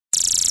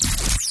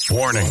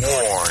Warning.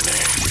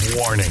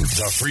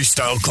 The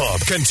Freestyle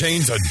Club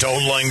contains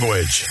adult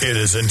language. It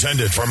is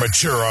intended for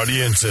mature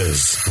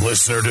audiences.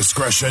 Listener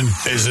discretion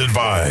is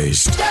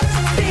advised.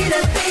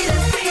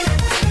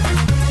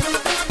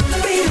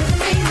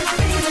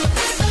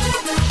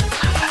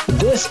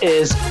 This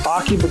is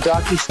Aki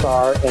Badaki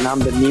Star, and I'm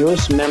the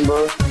newest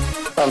member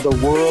of the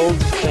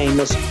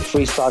world-famous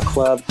Freestyle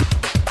Club.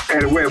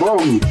 El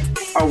huevón,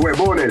 a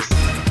huevones.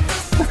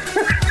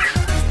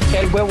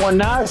 El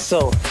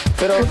huevonazo.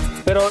 Pero,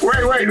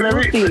 wait, let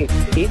me.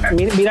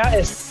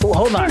 Mira,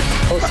 hold on,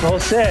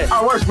 Jose.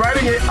 I was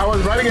writing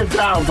it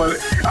down, but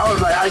I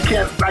was like, I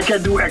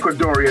can't do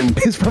Ecuadorian.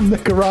 He's from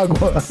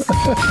Nicaragua.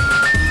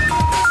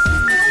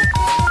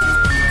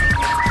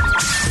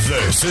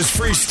 This is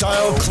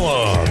Freestyle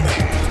Club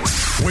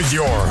with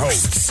your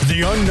hosts,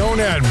 the unknown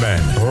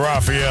admin,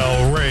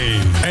 Rafael Ray,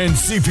 and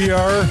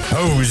CPR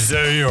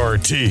Jose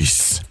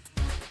Ortiz.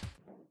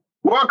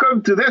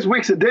 Welcome to this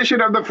week's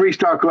edition of the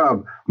Freestyle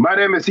Club. My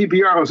name is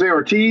CPR Jose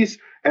Ortiz,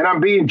 and I'm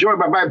being joined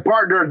by my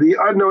partner, the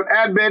unknown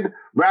admin,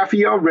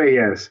 Rafael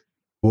Reyes.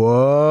 What's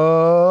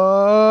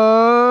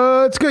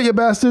good, you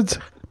bastards?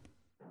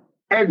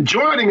 And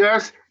joining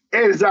us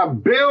is a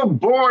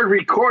Billboard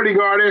recording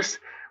artist.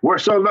 We're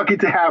so lucky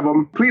to have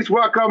him. Please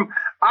welcome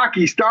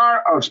Aki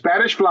Star of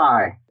Spanish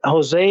Fly.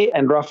 Jose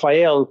and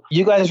Rafael,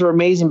 you guys are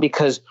amazing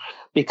because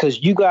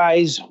you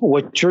guys,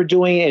 what you're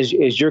doing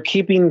is you're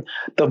keeping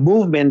the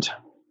movement,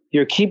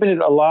 you're keeping it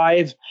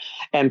alive,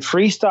 and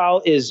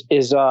freestyle is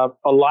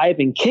alive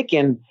and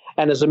kicking.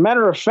 And as a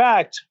matter of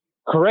fact,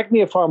 correct me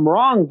if I'm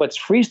wrong, but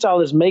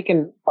freestyle is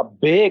making a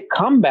big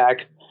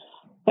comeback.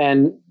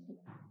 And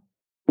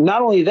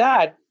not only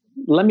that,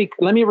 let me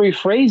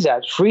rephrase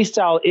that.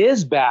 Freestyle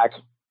is back.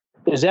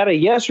 Is that a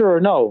yes or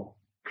a no?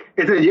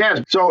 It's a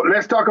yes. So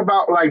let's talk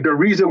about like the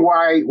reason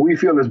why we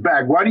feel it's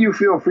back. Why do you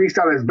feel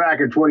freestyle is back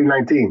in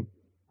 2019?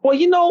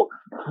 Well,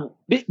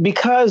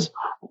 because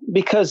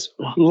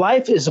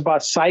life is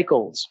about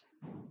cycles.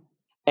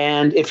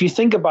 And if you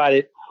think about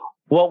it,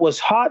 what was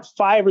hot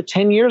 5 or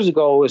 10 years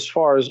ago as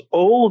far as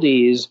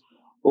oldies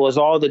was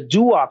all the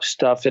doo-wop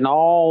stuff and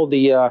all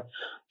the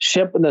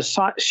Shemp and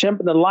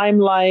the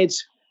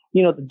Limelights,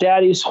 the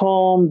Daddy's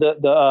Home,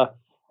 the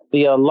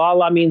La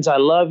La Means I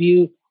Love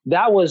You.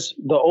 That was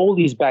the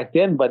oldies back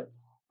then, but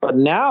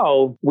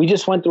now we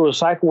just went through a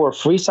cycle where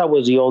freestyle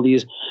was the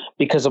oldies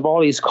because of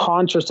all these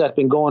concerts that's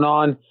been going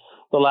on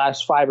the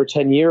last 5 or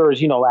 10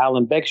 years.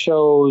 Alan Beck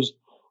shows,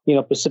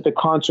 Pacific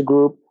Concert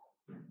Group,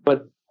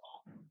 but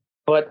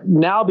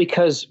now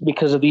because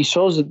of these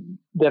shows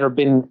that have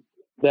been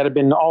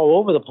all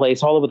over the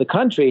place, all over the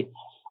country,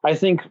 I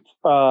think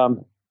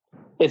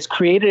it's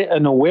created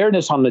an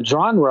awareness on the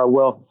genre.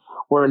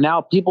 Where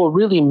now people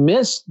really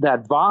miss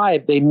that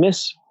vibe. They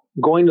miss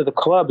going to the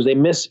clubs. They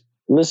miss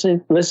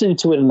listening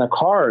to it in the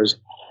cars.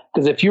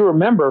 Because if you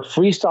remember,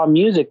 freestyle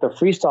music, the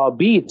freestyle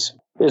beats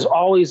is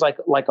always like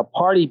a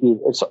party beat.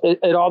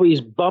 It always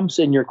bumps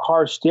in your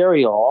car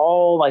stereo.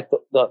 All like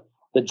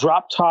the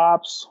drop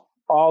tops,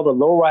 all the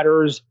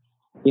lowriders,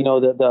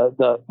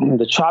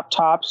 the chop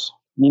tops.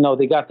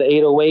 They got the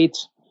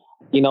 808s.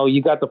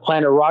 You got the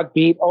Planet Rock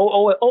beat.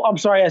 Oh! I'm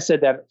sorry, I said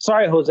that.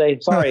 Sorry,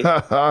 Jose. Sorry.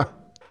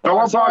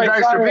 Don't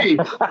apologize to me.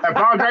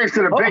 Apologize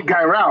to the big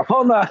guy, Ralph.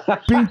 Hold on.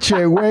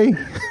 Pinche güey.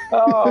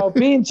 Oh,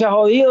 pinche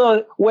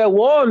jodido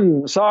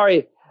huevón.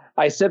 Sorry.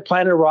 I said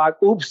Planet Rock.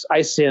 Oops,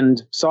 I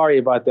sinned. Sorry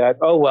about that.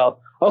 Oh, well.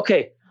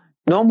 Okay.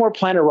 No more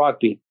Planet Rock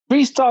beat.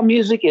 Freestyle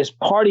music is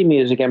party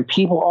music, and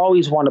people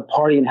always want to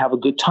party and have a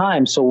good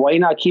time. So why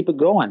not keep it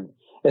going?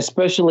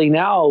 Especially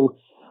now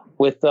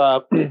with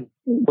the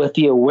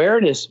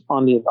awareness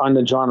on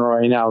the genre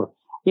right now.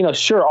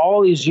 Sure,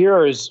 all these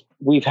years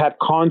we've had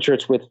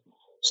concerts with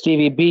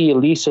Stevie B,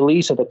 Lisa,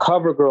 the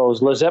Cover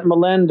Girls, Lizette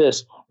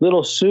Melendez,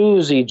 Little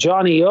Susie,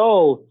 Johnny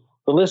O.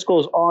 The list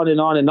goes on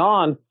and on and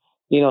on.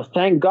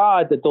 Thank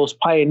God that those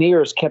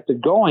pioneers kept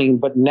it going.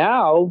 But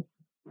now,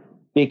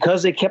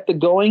 because they kept it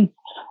going,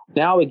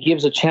 now it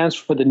gives a chance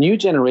for the new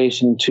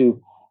generation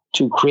to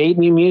create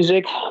new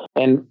music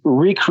and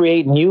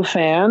recreate new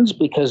fans,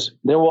 because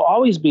there will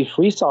always be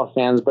freestyle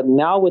fans. But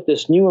now with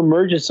this new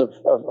emergence of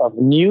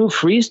new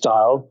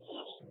freestyle,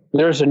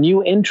 there's a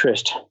new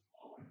interest.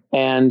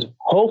 And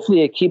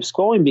hopefully it keeps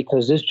going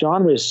because this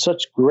genre is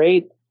such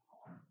great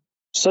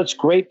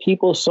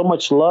people, so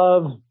much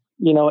love,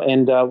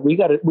 and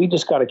we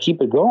just got to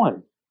keep it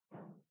going.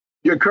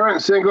 Your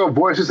current single,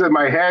 Voices in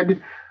My Head,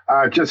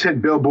 just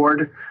hit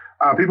Billboard.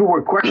 People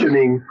were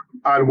questioning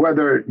on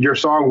whether your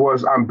song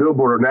was on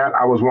Billboard or not.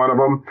 I was one of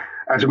them.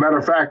 As a matter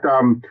of fact,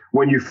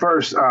 when you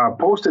first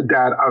posted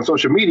that on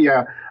social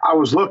media, I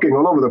was looking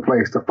all over the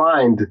place to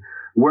find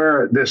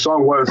where this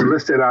song was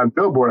listed on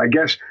Billboard. I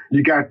guess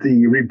you got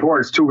the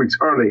reports 2 weeks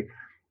early.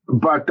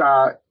 But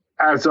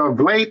as of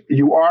late,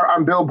 you are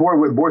on Billboard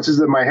with Voices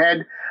in My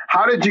Head.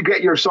 How did you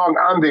get your song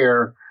on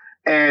there?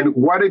 And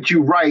what did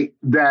you write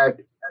that,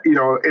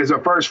 is the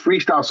first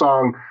freestyle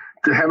song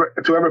to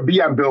ever be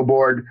on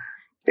Billboard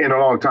in a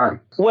long time?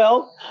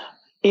 Well,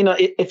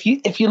 if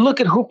you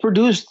look at who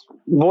produced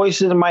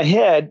Voices in My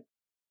Head,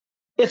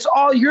 It's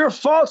all your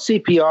fault,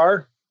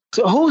 CPR.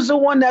 So who's the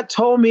one that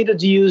told me to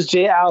use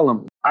Jay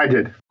Allen? I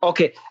did.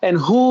 Okay, and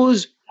who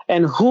is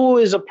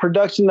a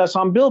production that's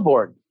on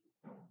Billboard?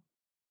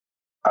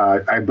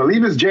 I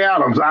believe it's Jay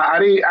Adams. I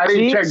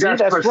didn't check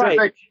that specific.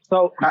 Right.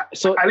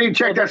 So I didn't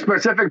check that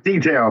specific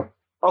detail.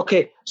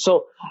 Okay,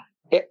 so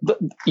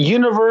the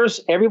universe,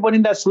 everybody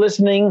that's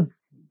listening,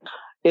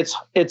 it's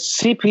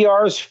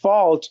CPR's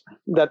fault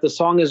that the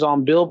song is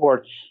on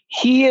Billboard.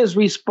 He is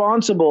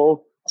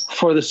responsible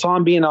for the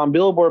song being on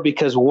Billboard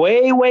because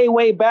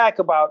way back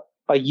about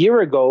a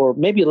year ago, or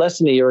maybe less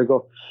than a year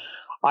ago,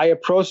 I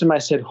approached him. I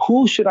said,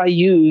 who should I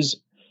use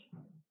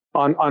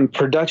on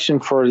production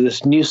for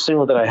this new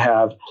single that I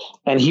have?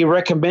 And he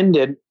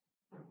recommended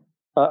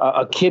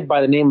a kid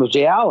by the name of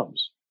Jay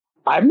Allums.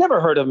 I've never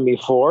heard of him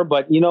before,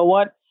 but you know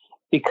what?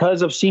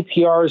 Because of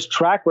CPR's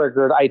track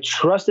record, I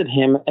trusted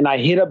him and I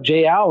hit up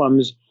Jay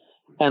Allums,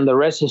 and the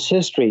rest is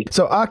history.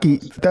 So Aki,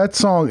 that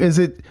song, is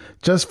it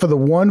just for the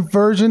one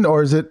version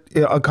or is it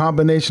a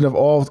combination of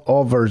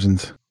all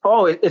versions?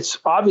 Oh, it's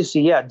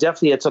obviously, yeah,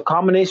 definitely. It's a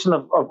combination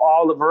of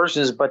all the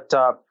versions, but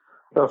the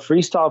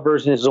freestyle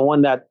version is the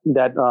one that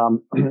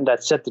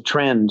set the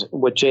trend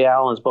with Jay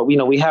Allens. But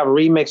we have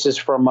remixes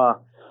from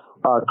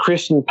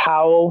Christian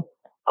Powell,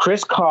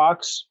 Chris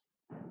Cox,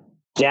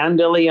 Dan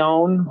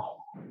DeLeon,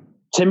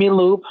 Timmy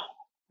Loop,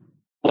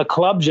 the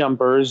Club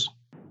Jumpers,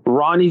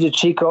 Ronnie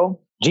DeChico,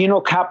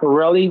 Gino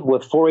Caparelli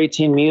with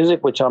 418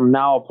 Music, which I'm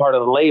now a part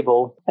of the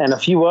label, and a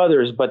few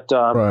others. But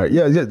right,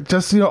 yeah,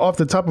 just off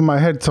the top of my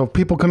head, so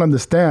people can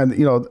understand,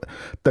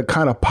 the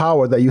kind of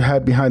power that you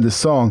had behind the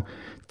song.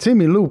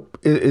 Timmy Loop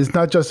is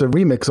not just a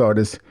remix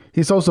artist;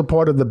 he's also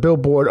part of the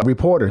Billboard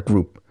Reporter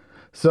group.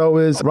 So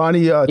is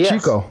Ronnie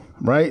Chico,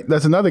 right?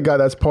 That's another guy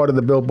that's part of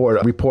the Billboard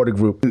Reporter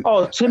group.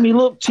 Oh, Timmy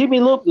Loop.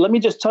 Let me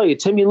just tell you,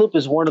 Timmy Loop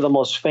is one of the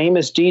most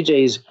famous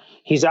DJs.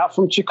 He's out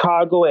from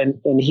Chicago,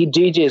 and he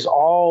DJs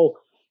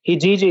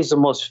the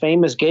most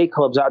famous gay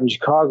clubs out in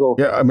Chicago.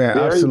 Yeah, I mean,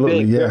 Very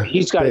absolutely. big. Yeah,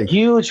 he's got big. a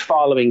huge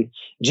following.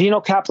 Gino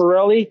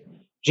Caparelli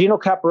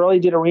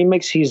did a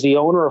remix. He's the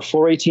owner of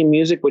 418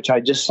 Music, which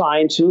I just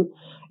signed to.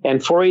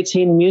 And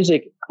 418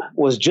 Music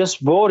was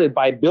just voted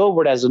by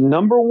Billboard as the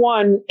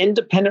 #1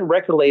 independent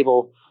record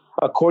label,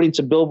 according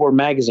to Billboard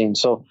magazine.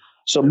 So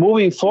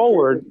moving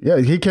forward. Yeah,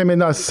 he came in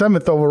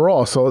 7th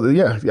overall. So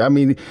yeah, I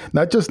mean,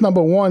 not just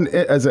 #1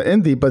 as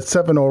an indie, but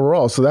 7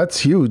 overall. So that's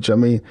huge. I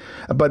mean,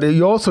 but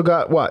you also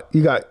got what?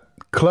 You got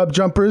Club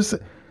Jumpers.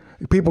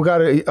 People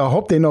I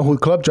hope they know who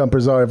Club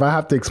Jumpers are. If I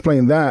have to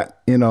explain that,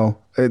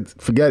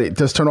 forget it.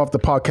 Just turn off the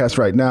podcast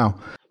right now.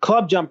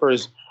 Club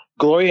Jumpers,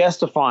 Gloria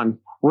Estefan,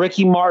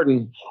 Ricky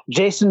Martin,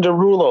 Jason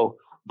Derulo,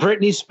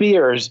 Britney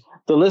Spears.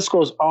 The list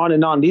goes on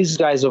and on. These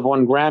guys have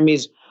won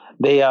Grammys.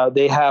 They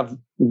have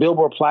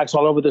Billboard plaques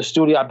all over the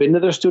studio. I've been to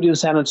their studio in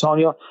San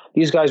Antonio.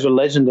 These guys are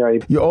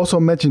legendary. You also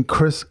mentioned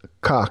Chris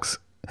Cox.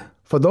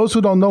 For those who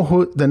don't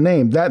know that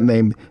name,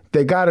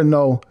 they got to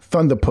know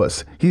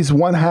Thunderpuss. He's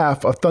one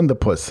half of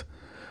Thunderpuss.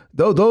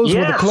 Those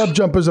were the Club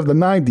Jumpers of the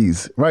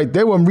 90s, right?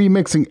 They were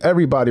remixing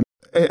everybody.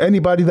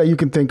 Anybody that you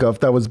can think of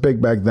that was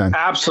big back then.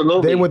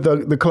 Absolutely. They were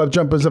the Club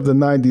Jumpers of the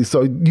 90s.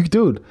 So,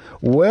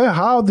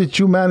 how did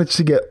you manage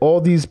to get all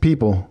these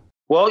people?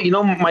 Well,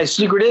 my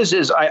secret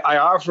is I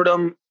offered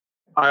them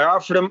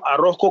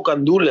arroz con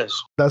gandules.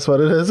 That's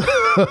what it is.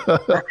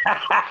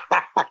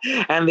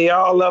 And they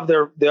all love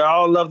their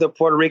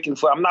Puerto Rican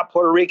food. I'm not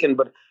Puerto Rican,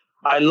 but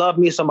I love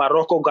me some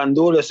arroz con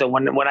gandules. And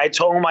when I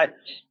told them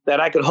that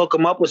I could hook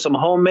them up with some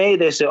homemade,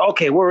 they said,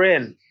 "Okay, we're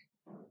in."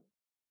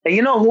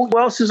 And who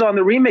else is on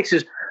the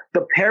remixes?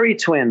 The Perry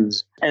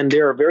Twins, and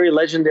they're very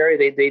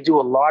legendary. They do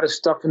a lot of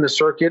stuff in the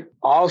circuit.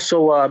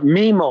 Also,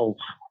 Mimo.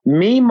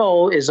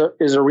 Mimo is a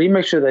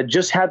remixer that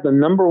just had the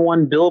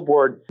 #1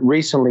 Billboard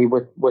recently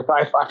with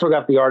I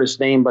forgot the artist's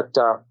name, but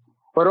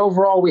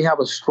overall we have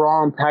a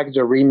strong package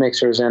of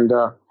remixers, and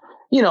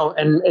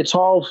and it's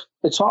all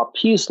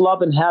peace,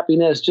 love, and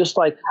happiness. Just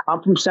like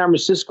I'm from San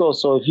Francisco,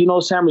 so if you know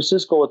San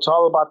Francisco, it's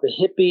all about the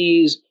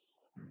hippies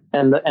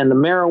and the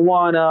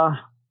marijuana,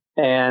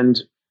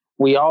 and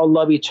we all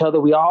love each other.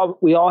 We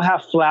all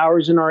have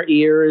flowers in our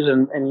ears,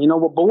 and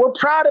but we're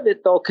proud of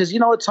it though, because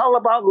it's all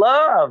about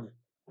love.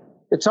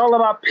 It's all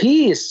about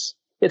peace.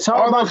 It's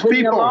all about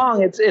getting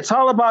along. It's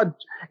all about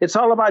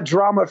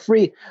drama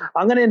free.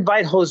 I'm going to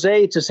invite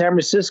Jose to San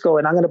Francisco,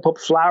 and I'm going to put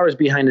flowers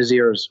behind his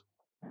ears.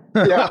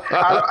 Yeah.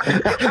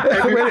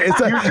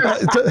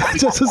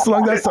 Just as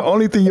long as that's the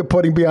only thing you're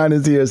putting behind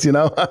his ears, I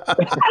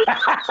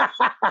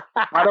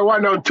don't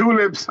want no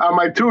tulips on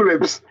my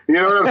tulips. You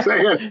know what I'm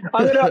saying?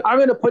 I'm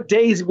gonna put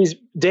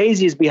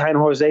daisies behind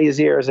Jose's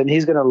ears, and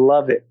he's gonna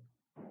love it.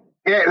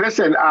 Yeah,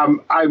 listen, I'm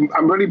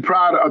really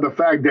proud of the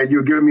fact that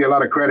you're giving me a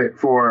lot of credit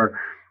for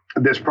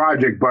this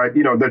project, but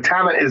the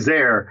talent is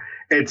there.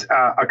 It's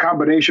a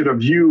combination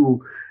of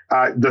you,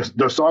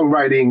 the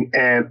songwriting,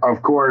 and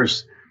of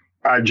course,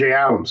 Jay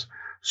Allums.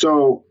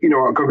 So,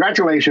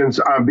 congratulations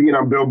on being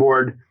on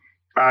Billboard.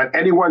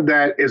 Anyone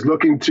that is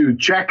looking to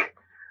check,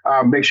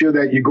 make sure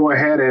that you go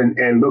ahead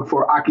and look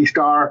for Aki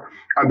Star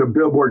on the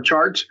Billboard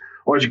charts.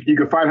 or you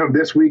can find him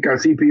this week on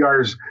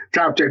CPR's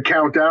Top 10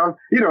 Countdown.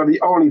 The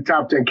only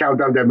Top 10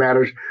 Countdown that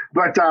matters.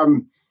 But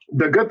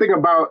the good thing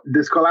about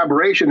this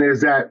collaboration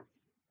is that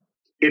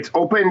it's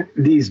opened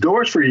these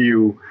doors for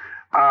you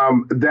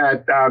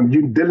that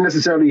you didn't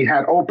necessarily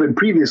had open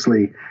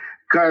previously.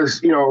 Because,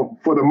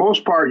 for the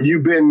most part,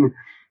 you've been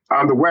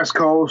on the West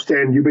Coast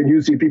and you've been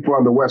using people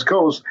on the West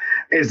Coast.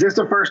 Is this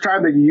the first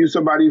time that you use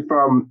somebody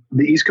from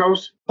the East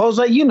Coast?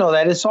 Jose, you know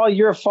that. It's all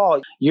your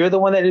fault. You're the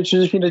one that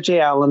introduced me to Jay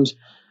Adams,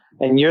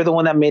 and you're the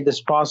one that made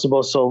this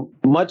possible. So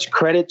much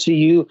credit to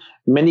you.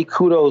 Many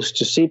kudos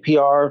to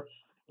CPR,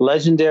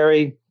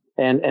 legendary.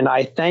 And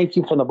I thank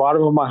you from the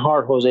bottom of my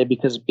heart, Jose,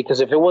 because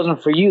if it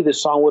wasn't for you,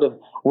 this song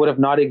would have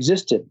not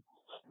existed.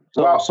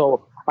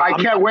 So I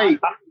can't wait.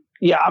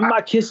 I'm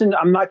not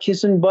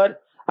kissing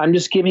butt. I'm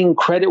just giving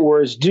credit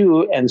where it's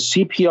due, and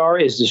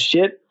CPR is the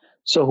shit.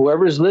 So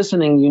whoever's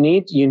listening, you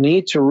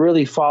need to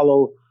really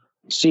follow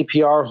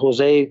CPR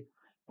Jose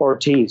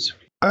Ortiz.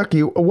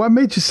 Aki, what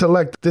made you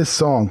select this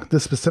song,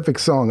 this specific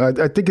song?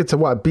 I think it's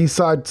a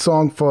B-side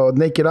song for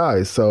Naked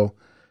Eyes, so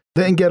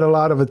didn't get a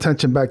lot of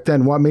attention back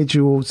then. What made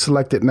you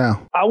select it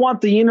now? I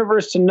want the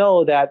universe to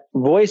know that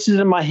Voices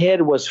in My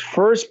Head was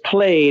first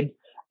played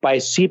by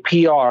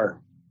CPR.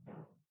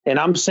 And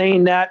I'm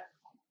saying that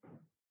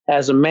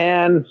as a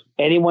man,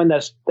 anyone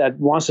that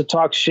wants to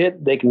talk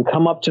shit, they can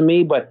come up to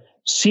me. But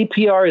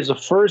CPR is the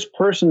first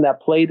person that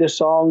played this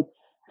song,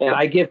 and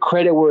I give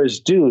credit where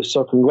it's due.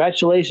 So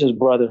congratulations,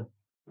 brother.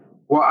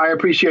 Well, I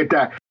appreciate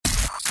that.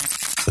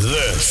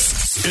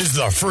 This is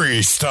the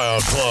Freestyle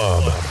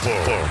Club.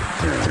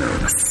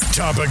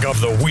 Topic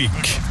of the week.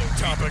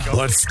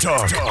 Let's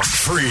talk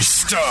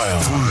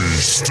freestyle.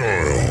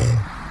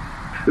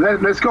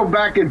 Let's go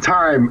back in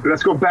time.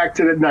 Let's go back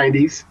to the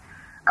 90s.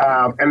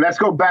 And let's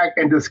go back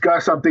and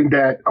discuss something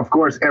that, of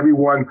course,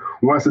 everyone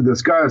wants to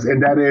discuss,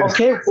 and that is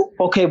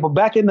okay. But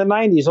back in the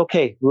 90s,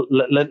 okay,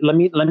 let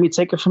me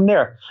take it from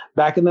there.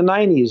 Back in the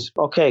 90s,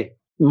 okay,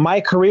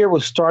 my career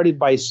was started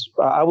by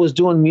I was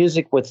doing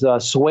music with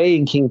Sway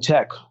and King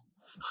Tech.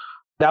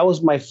 That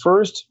was my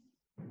first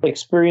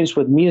experience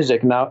with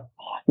music. Now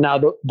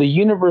the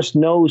universe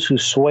knows who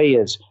Sway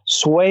is.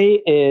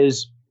 Sway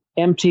is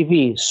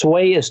MTV.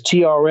 Sway is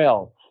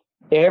TRL.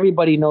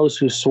 Everybody knows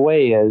who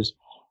Sway is.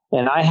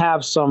 And I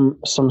have some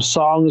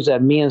songs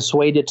that me and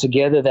Sway did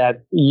together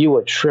that you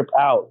would trip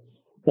out.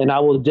 And I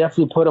will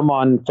definitely put them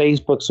on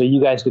Facebook so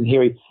you guys can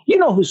hear it. You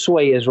know who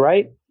Sway is,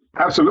 right?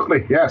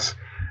 Absolutely, yes.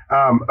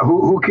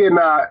 Who can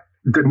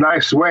deny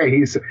Sway?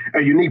 He's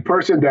a unique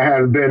person that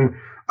has been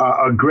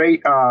a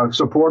great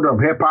supporter of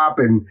hip hop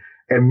and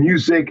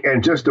music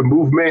and just the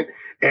movement.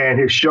 And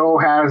his show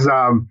has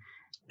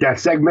that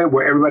segment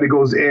where everybody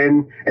goes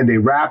in and they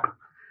rap.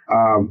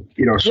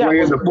 Sway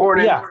in the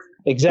morning. Yeah.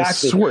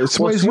 Exactly. Sway's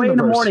Sway Universe. In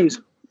the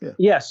mornings. Yeah.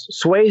 Yes,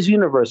 Sway's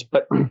Universe.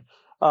 But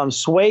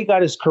Sway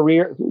got his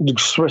career.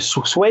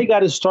 Sway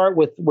got his start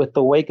with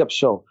the Wake Up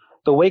Show.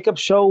 The Wake Up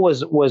Show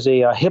was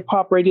a hip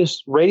hop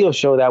radio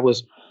show that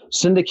was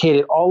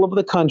syndicated all over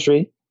the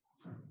country.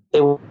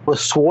 It was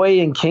Sway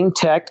and King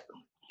Tech.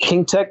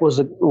 King Tech was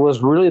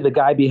really the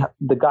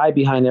guy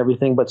behind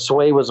everything, but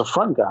Sway was a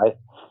front guy.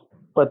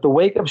 But the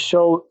Wake Up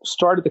Show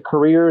started the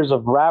careers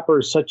of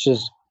rappers such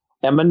as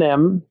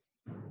Eminem,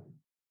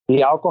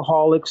 the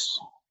Alcoholics,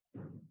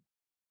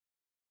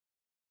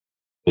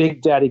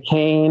 Big Daddy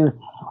Kane,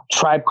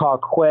 Tribe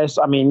Called Quest.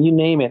 I mean, you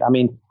name it. I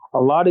mean, a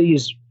lot of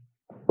these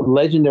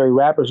legendary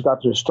rappers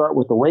got their start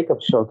with the Wake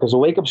Up Show, because the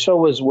Wake Up Show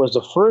was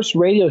the first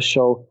radio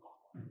show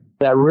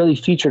that really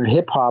featured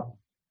hip hop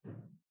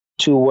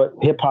to what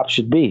hip hop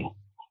should be.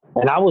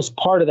 And I was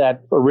part of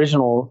that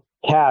original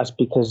cast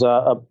because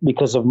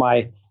of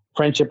my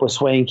friendship with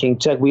Sway and King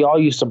Tech. We all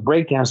used to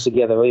breakdance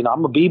together.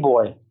 I'm a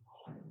b-boy,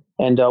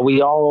 and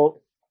we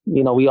all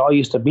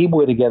used to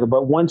b-boy together.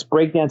 But once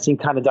breakdancing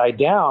kind of died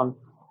down,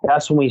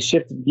 that's when we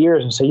shifted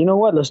gears and said, you know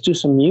what, let's do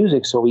some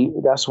music. So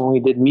that's when we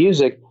did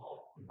music,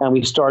 and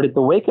we started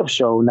the Wake Up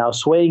Show. Now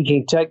Sway and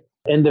King Tech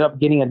ended up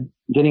getting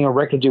a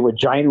record deal with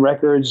Giant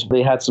Records.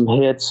 They had some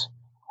hits.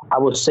 I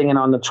was singing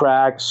on the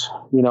tracks.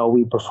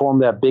 We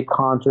performed at big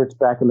concerts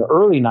back in the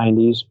early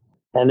 90s.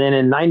 And then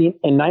in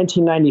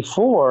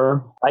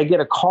 1994, I get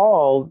a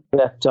call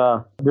that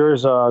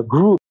there's a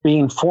group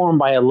being formed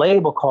by a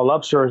label called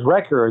Upstairs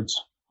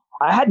Records.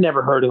 I had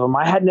never heard of them.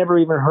 I had never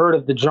even heard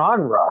of the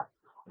genre.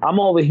 I'm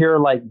over here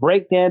like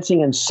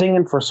breakdancing and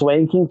singing for Sway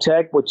and King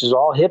Tech, which is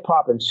all hip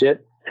hop and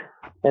shit.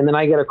 And then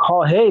I get a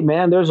call, hey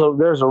man, there's a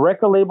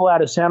record label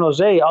out of San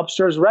Jose,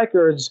 Upstairs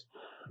Records.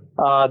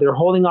 They're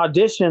holding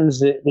auditions.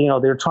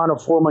 They're trying to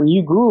form a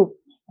new group,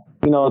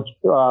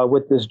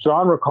 with this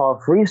genre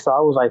called freestyle.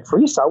 I was like,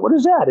 freestyle? What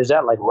is that? Is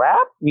that like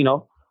rap?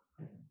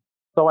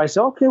 So I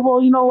said, okay,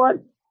 well, you know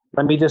what?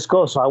 Let me just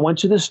go. So I went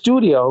to the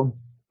studio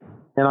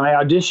and I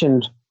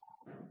auditioned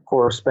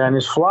for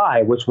Spanish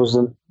Fly, which was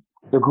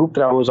the group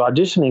that I was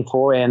auditioning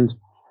for. And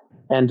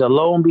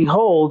lo and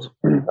behold,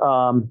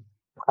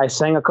 I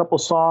sang a couple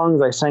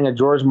songs. I sang a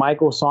George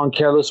Michael song,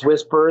 Careless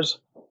Whispers.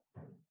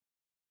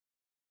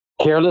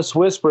 Careless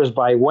Whispers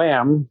by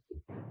Wham.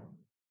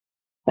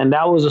 And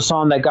that was a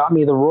song that got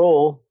me the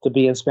role to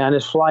be in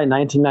Spanish Fly in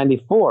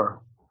 1994.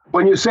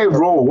 When you say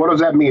role, what does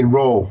that mean,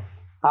 role?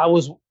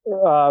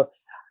 I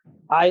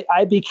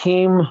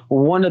became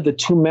one of the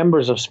two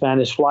members of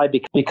Spanish Fly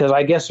because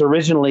I guess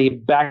originally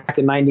back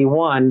in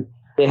 91,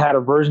 they had a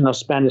version of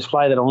Spanish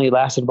Fly that only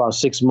lasted about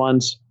 6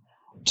 months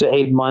to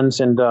 8 months,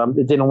 and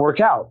it didn't work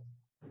out.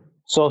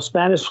 So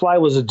Spanish Fly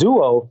was a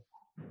duo.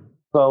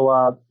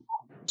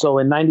 So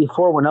in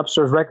 94, when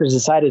Upstairs Records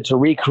decided to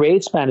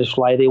recreate Spanish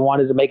Fly, they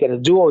wanted to make it a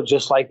duo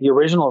just like the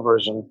original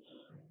version.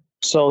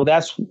 So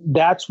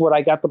that's what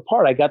I got the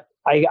part.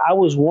 I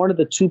was one of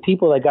the two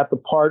people that got the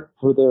part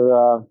for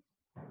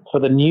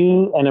the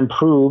new and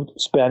improved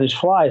Spanish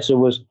Fly. So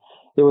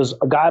it was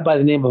a guy by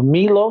the name of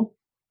Milo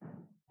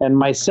and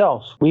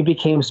myself. We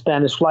became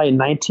Spanish Fly in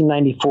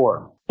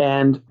 1994.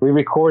 And we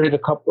recorded a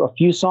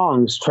few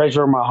songs: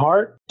 Treasure of My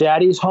Heart,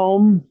 Daddy's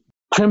Home,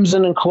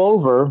 Crimson and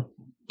Clover.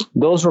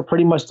 Those were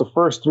pretty much the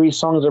first 3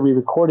 songs that we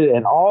recorded,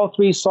 and all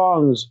 3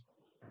 songs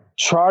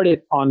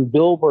charted on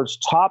Billboard's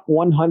top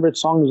 100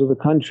 songs of the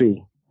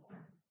country.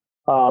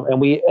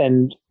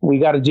 And we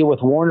got to deal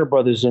with Warner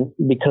Brothers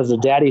because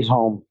of Daddy's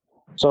Home.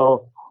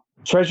 So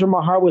Treasure of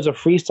My Heart was a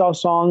freestyle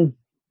song,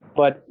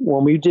 but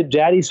when we did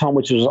Daddy's Home,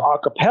 which was a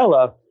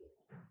cappella,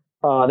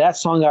 that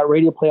song got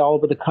radio play all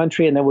over the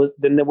country, and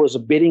then there was a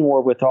bidding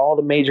war with all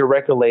the major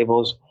record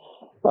labels,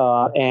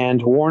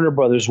 and Warner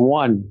Brothers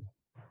won.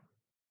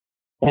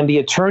 And the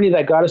attorney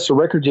that got us a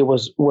record deal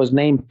was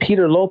named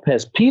Peter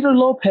Lopez. Peter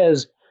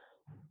Lopez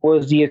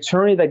was the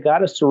attorney that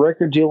got us a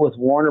record deal with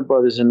Warner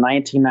Brothers in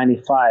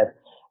 1995.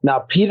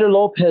 Now, Peter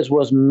Lopez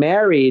was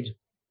married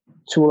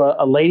to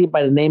a lady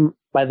by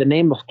the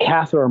name of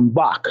Catherine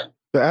Bach,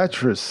 the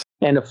actress.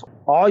 And if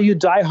all you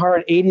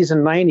diehard 80s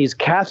and 90s,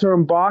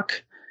 Catherine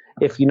Bach,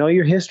 if you know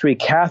your history,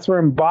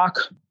 Catherine Bach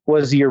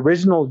was the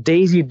original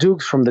Daisy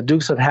Dukes from the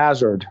Dukes of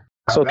Hazzard.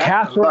 So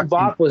Catherine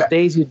Bach was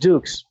Daisy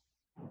Dukes.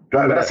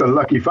 That's a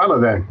lucky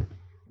fella then.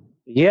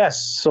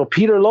 Yes. So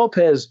Peter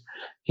Lopez,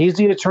 he's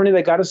the attorney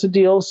that got us a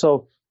deal.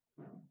 So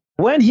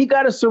when he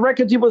got us a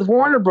record deal with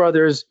Warner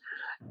Brothers,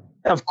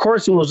 of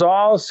course, it was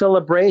all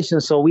celebration.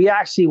 So we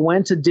actually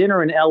went to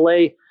dinner in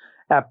L.A.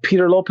 at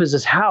Peter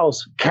Lopez's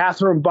house.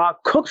 Catherine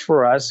Bach cooked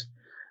for us.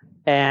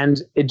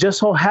 And it just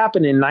so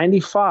happened in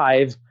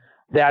 95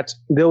 that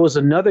there was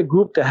another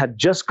group that had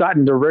just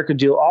gotten the record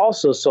deal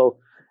also. So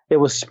it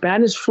was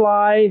Spanish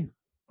Fly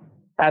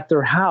at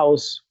their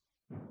house,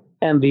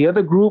 and the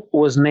other group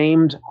was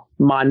named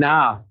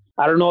Maná.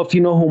 I don't know if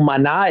you know who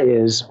Maná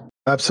is.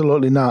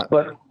 Absolutely not.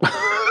 But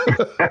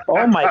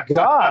oh my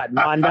God,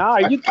 Maná!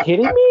 Are you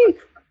kidding me?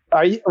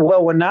 Are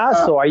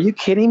you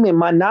kidding me?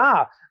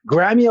 Maná,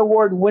 Grammy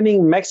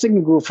Award-winning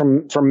Mexican group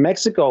from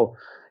Mexico.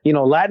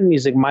 Latin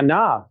music,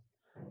 Maná.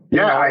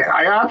 Yeah,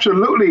 I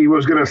absolutely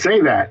was going to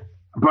say that,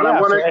 but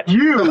I wanted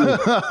you to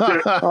let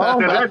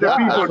the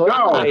people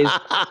know. Anyways,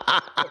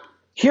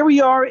 here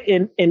we are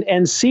in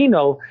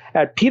Encino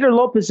at Peter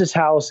Lopez's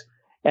house,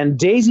 and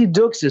Daisy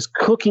Dukes is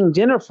cooking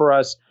dinner for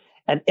us.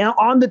 And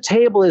on the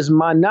table is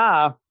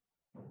Maná.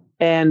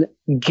 And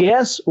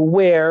guess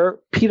where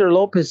Peter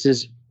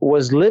Lopez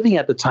was living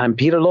at the time?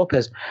 Peter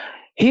Lopez.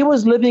 He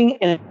was living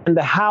in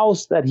the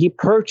house that he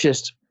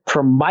purchased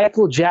from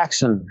Michael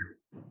Jackson.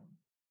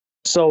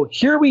 So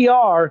here we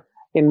are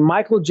in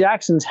Michael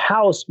Jackson's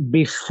house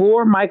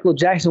before Michael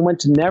Jackson went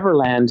to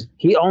Neverland.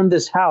 He owned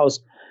this house.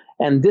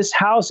 And this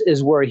house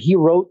is where he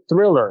wrote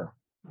Thriller.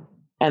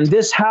 And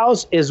this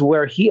house is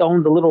where he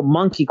owned the little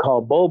monkey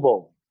called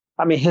Bobo.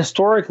 I mean,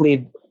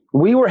 historically,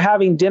 we were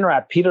having dinner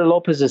at Peter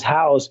Lopez's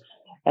house,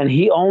 and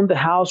he owned the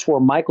house where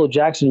Michael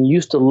Jackson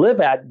used to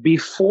live at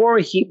before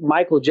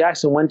Michael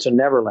Jackson went to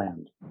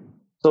Neverland.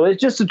 So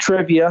it's just a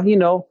trivia, and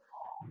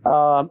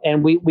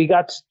we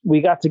got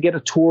to get a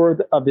tour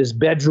of his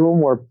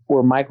bedroom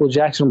where Michael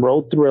Jackson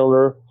wrote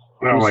Thriller.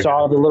 We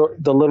saw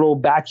the little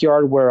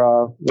backyard where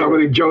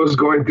somebody Joe's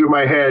going through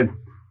my head.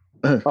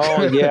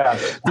 Oh yeah!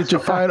 Did you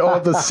find all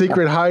the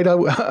secret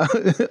hideout,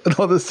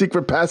 all the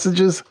secret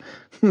passages?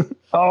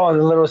 Oh,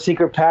 the little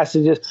secret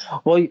passages.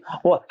 Well,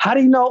 how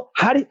do you know?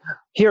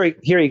 Here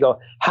you go.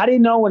 How do you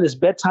know when it's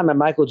bedtime at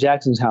Michael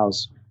Jackson's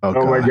house?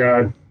 Oh my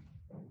God!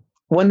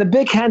 When the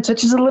big hand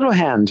touches the little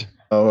hand.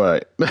 All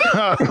right. Moving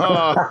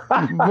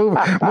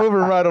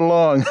right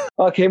along.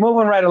 Okay,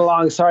 moving right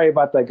along. Sorry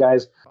about that,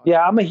 guys.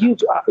 Yeah, I'm a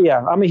huge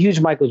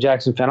Michael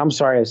Jackson fan. I'm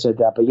sorry I said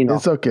that, but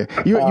it's okay.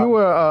 You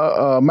were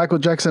a Michael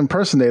Jackson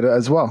impersonator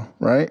as well,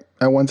 right?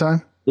 At one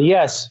time.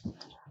 Yes.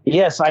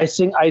 I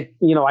sing. I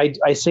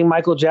sing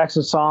Michael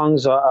Jackson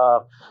songs.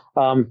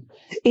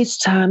 Each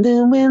time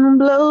the wind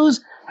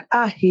blows,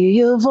 I hear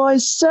your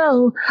voice,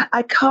 so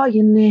I call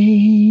your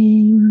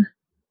name.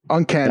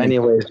 Uncanny.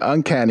 Anyways.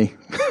 Uncanny.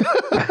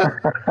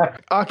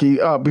 Aki,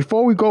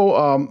 before we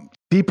go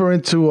deeper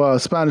into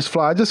Spanish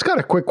Fly, I just got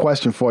a quick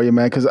question for you,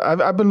 man, because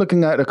I've been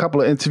looking at a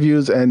couple of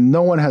interviews and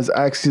no one has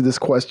asked you this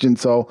question,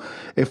 so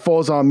it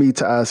falls on me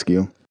to ask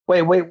you.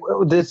 Wait,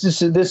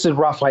 this is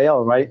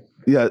Rafael, right?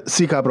 Yeah,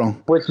 sí,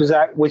 cabrón. which is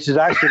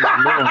actually my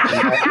middle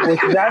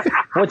name.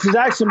 Which is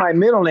actually my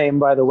middle name,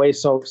 by the way.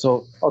 So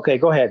okay,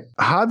 go ahead.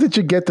 How did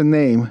you get the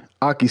name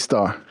Aki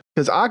Star?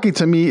 Because Aki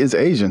to me is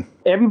Asian.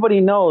 Everybody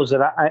knows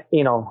that I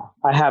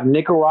have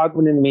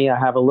Nicaraguan in me. I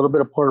have a little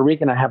bit of Puerto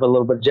Rican. I have a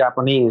little bit of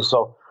Japanese.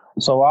 So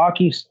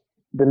Aki,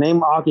 the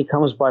name Aki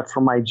comes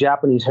from my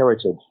Japanese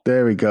heritage.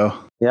 There we go.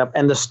 Yep,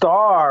 and the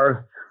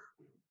star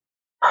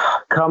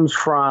comes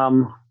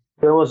from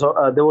there was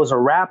a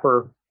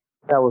rapper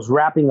that was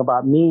rapping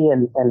about me,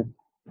 and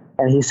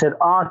he said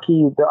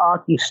Aki, the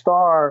Aki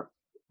Star,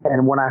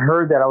 and when I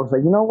heard that, I was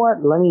like, you know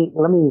what? Let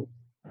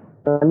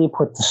me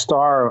put the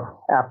star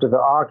after the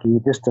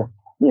Aki, just to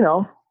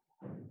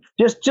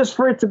just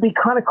for it to be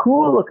kind of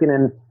cool looking,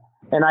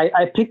 and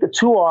I picked the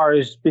 2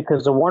 R's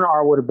because the 1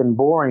 R would have been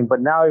boring,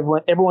 but now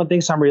everyone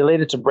thinks I'm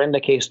related to Brenda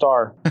K.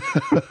 Starr.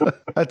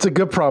 That's a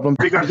good problem.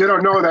 Because they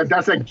don't know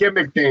that's a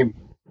gimmick name.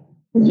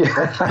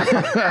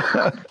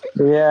 Yeah.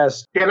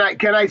 Yes. Can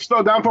I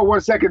slow down for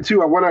 1 second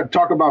too? I want to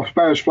talk about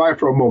Spanish Fly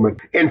for a moment.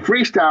 In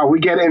freestyle, we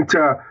get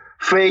into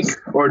fake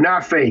or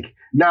not fake.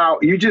 Now,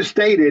 you just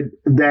stated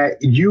that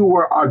you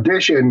were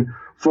auditioned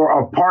for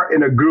a part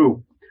in a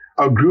group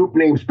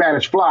named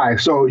Spanish Fly.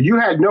 So you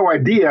had no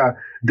idea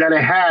that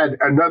it had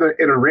another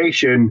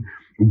iteration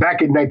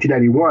back in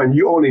 1991.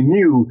 You only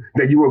knew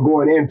that you were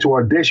going in to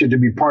audition to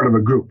be part of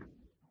a group.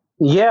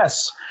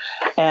 Yes,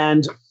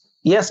 and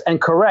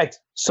correct.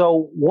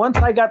 So once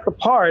I got the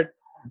part,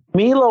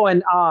 Milo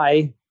and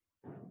I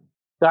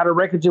got a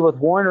record deal with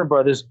Warner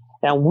Brothers,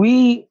 and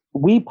we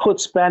put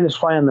Spanish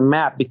Fly on the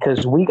map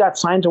because we got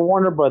signed to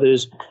Warner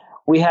Brothers.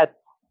 We had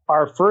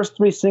our first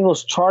 3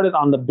 singles charted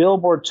on the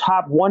Billboard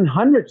Top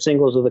 100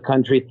 singles of the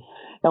country,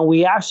 and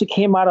we actually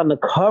came out on the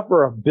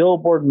cover of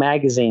Billboard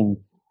magazine.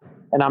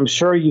 And I'm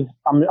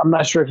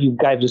not sure if you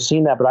guys have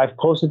seen that, but I've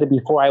posted it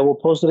before. I will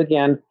post it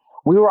again.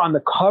 We were on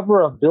the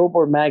cover of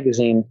Billboard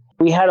magazine.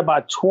 We had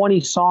about 20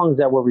 songs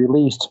that were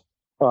released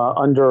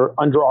under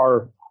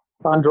our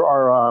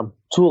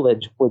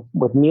tutelage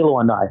with Milo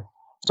and I.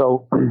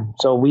 So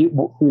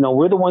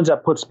we're the ones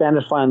that put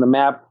Spanish Fly on the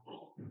map.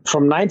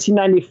 From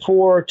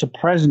 1994 to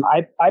present,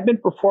 I've been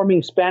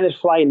performing Spanish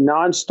Fly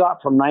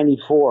nonstop from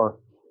 '94,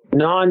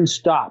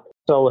 nonstop.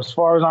 So as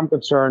far as I'm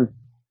concerned,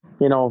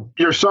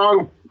 your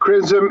song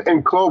Crimson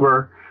and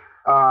Clover,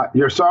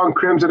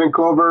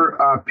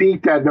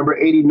 peaked at number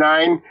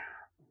 89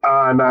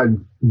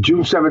 on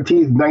June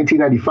 17th,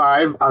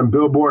 1995 on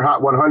Billboard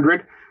Hot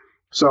 100.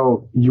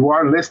 So you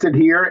are listed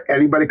here.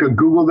 Anybody can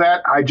Google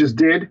that. I just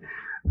did.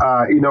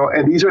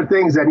 And these are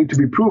things that need to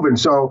be proven.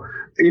 So,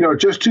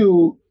 just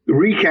to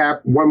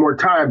recap one more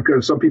time,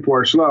 because some people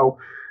are slow,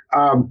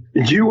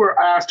 you were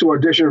asked to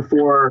audition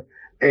for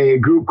a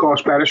group called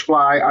Spanish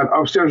Fly on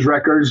Upstairs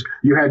Records.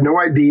 You had no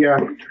idea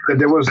that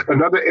there was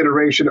another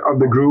iteration of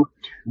the group,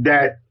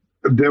 that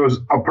there was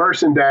a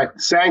person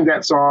that sang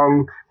that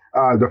song,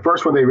 the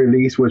first one they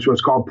released, which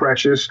was called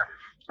Precious.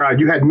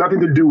 You had nothing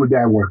to do with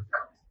that one.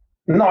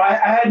 No, I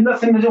had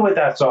nothing to do with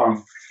that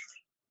song.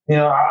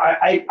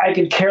 I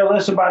could care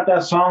less about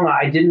that song.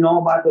 I didn't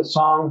know about the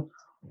song.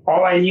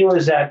 All I knew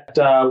is that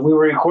we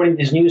were recording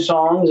these new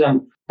songs,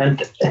 and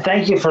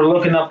thank you for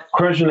looking up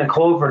Crimson and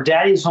Clover.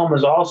 Daddy's Home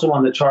is also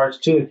on the charts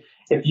too.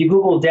 If you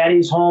Google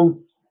Daddy's Home,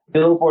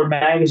 Billboard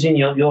magazine,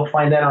 you'll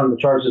find that on the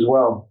charts as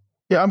well.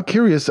 Yeah, I'm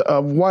curious.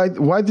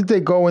 Why did they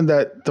go in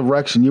that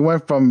direction? You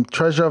went from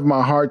Treasure of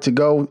My Heart to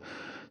go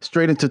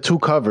straight into 2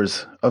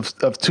 covers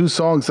of 2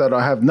 songs that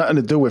have nothing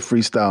to do with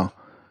freestyle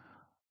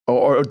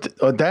or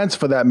dance,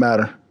 for that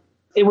matter.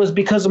 It was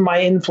because of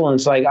my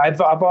influence. Like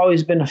I've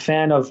always been a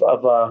fan of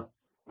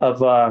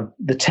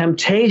the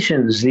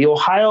Temptations, the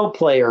Ohio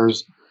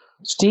Players,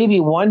 Stevie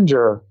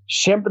Wonder,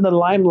 Shemp and the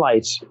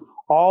Limelights,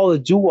 all the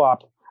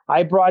doo-wop.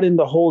 I brought in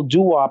the whole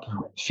doo-wop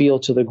feel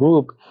to the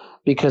group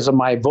because of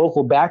my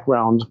vocal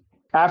background.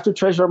 After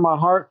Treasure of My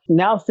Heart,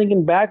 now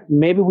thinking back,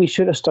 maybe we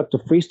should have stuck to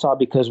freestyle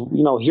because,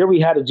 here we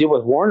had to deal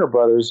with Warner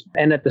Brothers.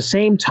 And at the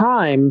same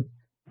time,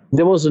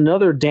 there was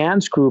another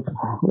dance group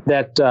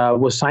that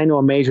was signed to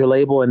a major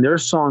label, and their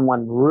song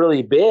went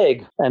really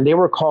big, and they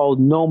were called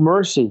No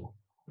Mercy.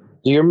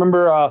 Do you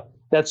remember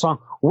that song?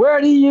 Where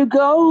do you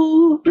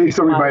go? Please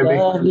don't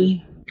remind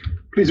me.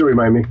 Please don't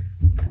remind me.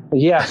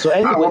 Yeah. So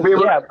anyway,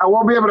 I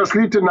won't be able to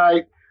sleep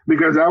tonight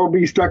because I will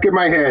be stuck in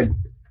my head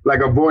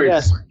like a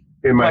voice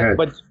in my head.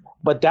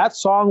 But that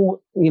song,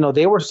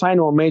 they were signed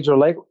to a major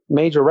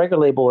record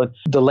label, and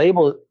the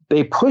label,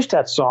 they pushed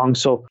that song.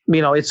 So,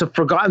 it's a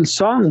forgotten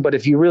song, but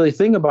if you really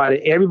think about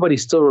it, everybody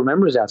still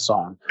remembers that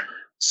song.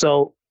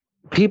 So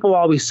people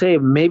always say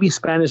maybe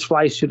Spanish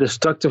Fly should have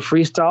stuck to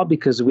freestyle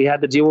because we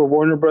had to deal with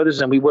Warner Brothers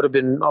and we would have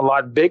been a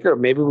lot bigger.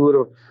 Maybe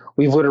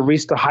we would have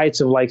reached the heights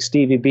of like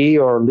Stevie B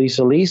or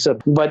Lisa.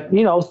 But,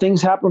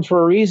 things happen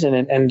for a reason.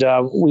 And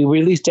we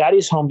released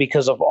Daddy's Home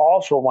because of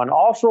All For One.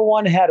 All For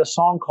One had a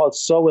song called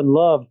So In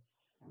Love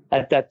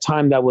at that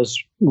time that was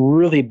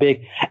really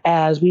big.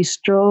 As we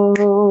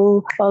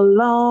stroll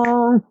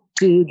along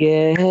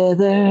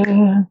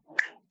together,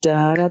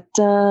 da da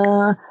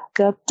da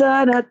da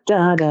da da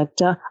da da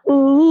da,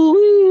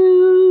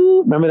 ooh,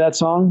 Remember that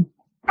song?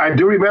 I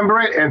do remember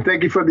it, and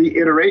thank you for the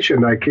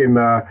iteration. I can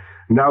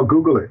now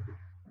Google it.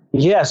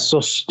 Yes.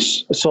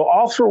 So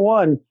All For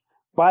One,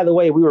 by the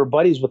way, we were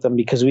buddies with them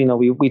because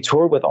we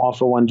toured with All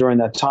For One during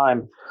that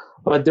time.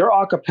 But their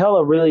a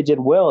cappella really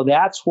did well.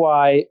 That's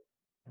why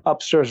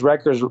Upstairs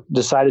Records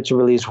decided to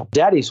release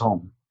Daddy's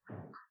Home,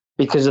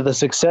 because of the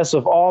success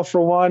of All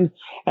For One.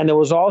 And there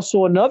was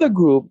also another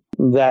group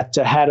that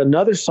had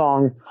another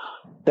song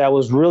that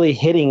was really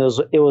hitting.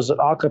 It was an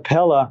a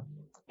cappella,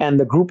 and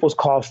the group was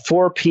called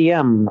 4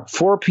 p.m.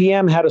 4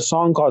 p.m. had a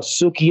song called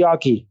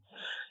Sukiyaki.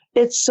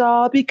 It's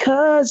all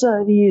because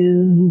of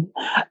you.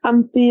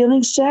 I'm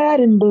feeling sad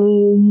and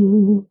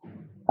blue.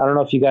 I don't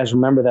know if you guys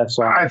remember that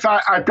song. I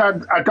thought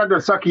the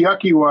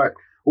Sukiyaki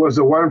was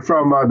the one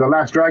from The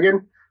Last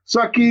Dragon.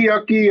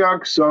 Sukiyaki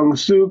yak sung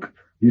suk.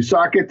 You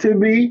sock it to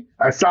me,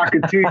 I sock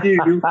it to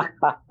you.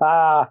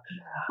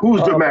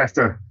 Who's the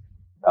master?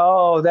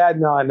 Oh,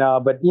 no.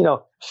 But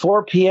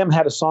 4 p.m.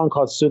 had a song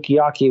called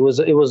Sukiyaki.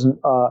 It was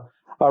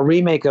a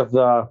remake of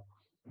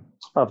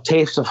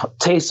Taste of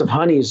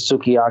Honey's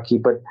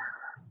Sukiyaki.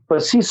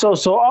 But see, so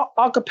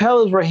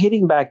acapellas were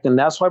hitting back then.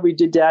 That's why we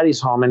did Daddy's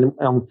Home.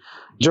 And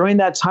during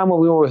that time when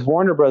we were with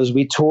Warner Brothers,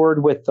 we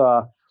toured with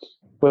all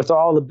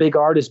the big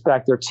artists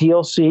back there.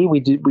 TLC,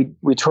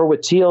 we toured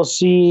with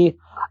TLC,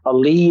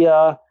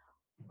 Aaliyah,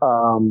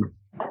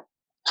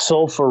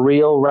 Soul For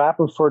Real,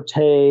 Rapper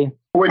Forte.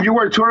 When you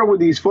were touring with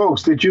these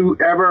folks, did you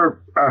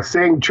ever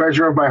sing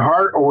Treasure of My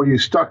Heart, or were you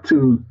stuck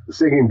to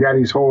singing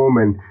Daddy's Home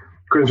and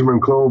Crimson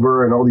and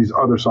Clover and all these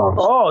other songs?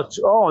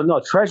 Oh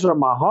no, Treasure of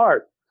My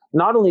Heart.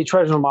 Not only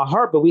Treasure of My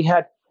Heart, but we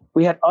had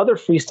other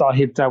freestyle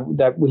hits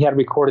that we had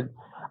recorded.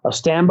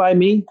 Stand By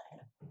Me,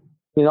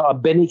 a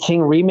Benny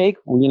King remake.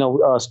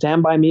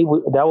 Stand By Me.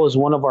 That was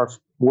one of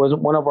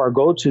our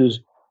go-tos.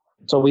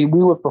 So we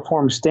would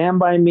perform Stand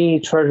By Me,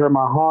 Treasure of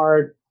My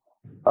Heart,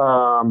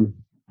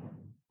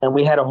 and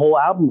we had a whole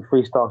album of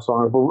freestyle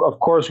songs. But of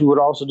course, we would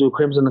also do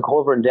Crimson and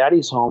Clover and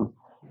Daddy's Home.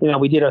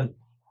 We did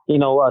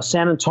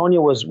San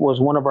Antonio was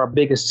one of our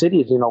biggest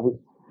cities.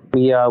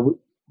 We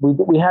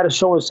had a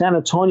show in San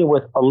Antonio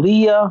with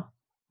Aaliyah,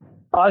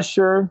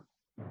 Usher,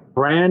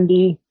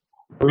 Brandy,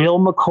 Real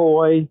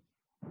McCoy.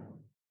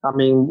 I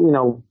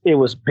mean, it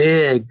was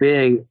big.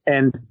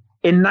 And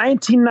in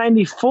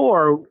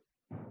 1994,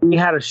 we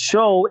had a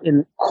show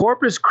in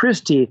Corpus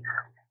Christi.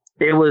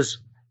 It was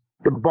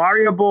the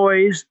Barrio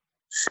Boys,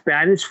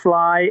 Spanish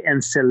Fly,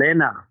 and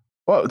Selena.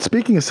 Well,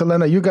 speaking of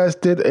Selena, you guys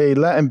did a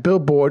Latin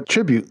Billboard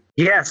tribute.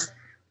 Yes,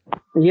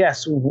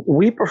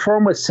 we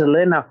performed with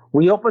Selena.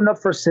 We opened up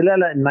for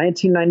Selena in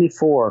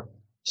 1994.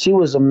 She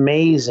was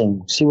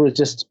amazing. She was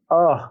just,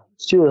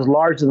 she was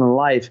larger than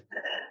life.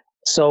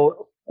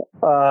 So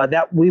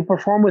that we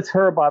performed with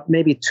her about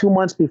maybe 2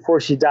 months before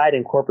she died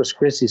in Corpus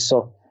Christi.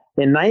 So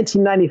in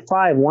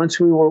 1995, once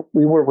we were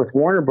with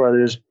Warner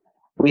Brothers,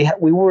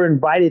 we were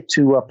invited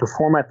to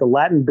perform at the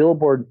Latin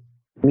Billboard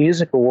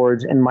Music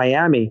Awards in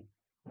Miami,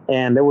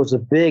 and there was a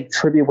big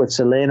tribute with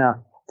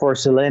Selena. For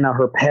Selena,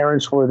 her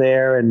parents were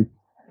there, and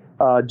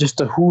just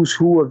a who's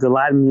who of the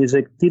Latin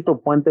music. Tito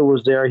Puente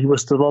was there; he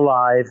was still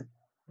alive.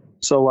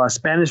 So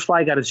Spanish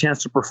Fly got a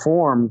chance to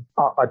perform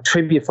a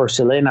tribute for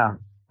Selena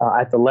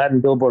at the Latin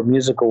Billboard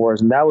Music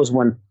Awards, and that was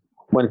when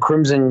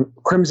Crimson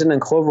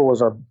and Clover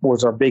was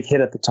our big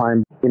hit at the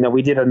time.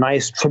 We did a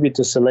nice tribute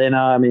to Selena.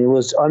 I mean, it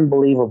was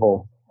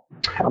unbelievable.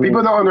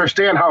 People don't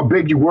understand how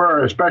big you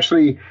were,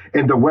 especially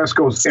in the West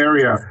Coast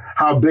area,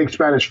 how big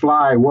Spanish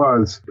Fly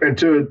was. And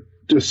to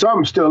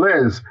some still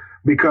is,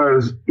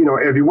 because,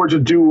 if you were to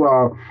do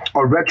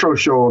a retro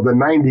show of the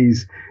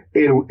 90s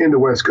in the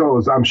West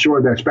Coast, I'm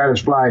sure that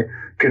Spanish Fly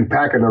can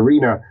pack an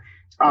arena.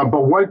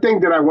 But one thing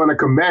that I want to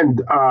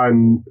commend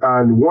on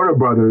Warner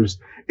Brothers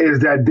is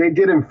that they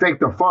didn't fake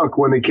the funk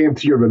when it came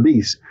to your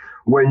release.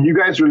 When you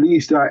guys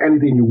released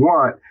Anything You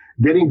Want,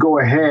 they didn't go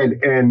ahead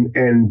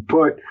and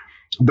put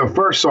the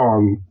first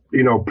song,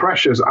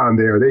 Precious, on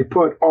there. They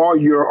put all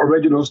your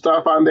original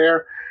stuff on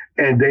there,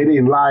 and they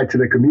didn't lie to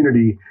the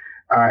community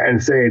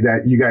and say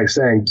that you guys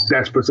sang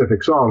that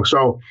specific song.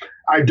 So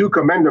I do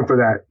commend them for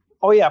that.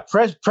 Oh, yeah.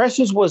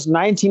 Precious was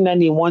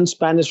 1991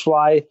 Spanish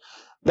Fly.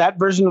 That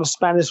version of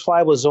Spanish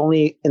Fly was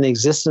only in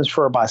existence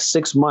for about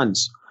 6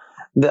 months.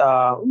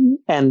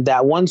 And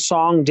that one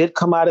song did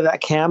come out of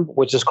that camp,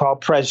 which is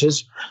called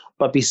Precious.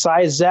 But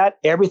besides that,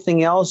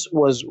 everything else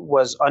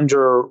was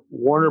under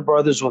Warner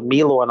Brothers with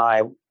Milo and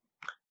I,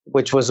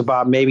 which was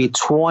about maybe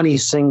 20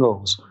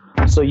 singles.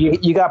 So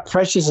you got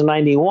Precious in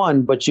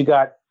 91, but you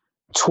got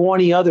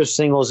 20 other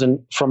singles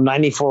from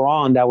 94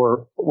 on that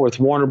were with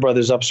Warner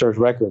Brothers Upstairs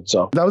Records.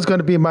 So that was going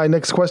to be my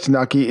next question,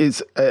 Aki.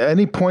 Is at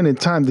any point in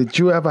time, did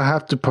you ever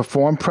have to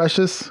perform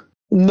Precious?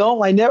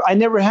 No, I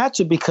never had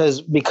to because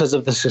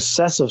of the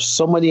success of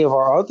so many of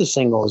our other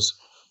singles.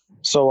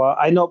 So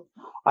I know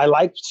I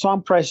like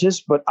song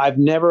Precious, but I've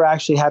never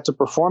actually had to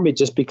perform it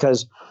just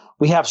because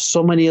we have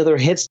so many other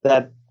hits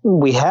that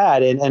we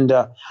had. And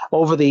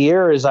over the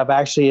years, I've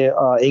actually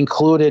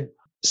included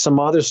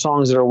some other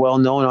songs that are well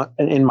known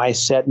in my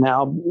set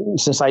now,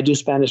 since I do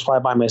Spanish Fly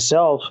by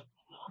myself.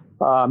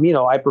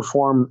 I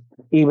perform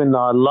even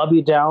Love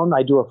You Down.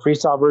 I do a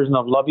freestyle version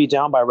of Love You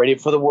Down by Ready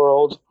for the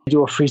World. I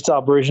do a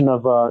freestyle version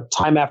of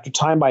Time After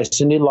Time by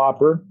Cyndi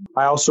Lauper.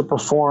 I also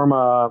perform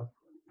a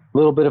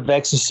little bit of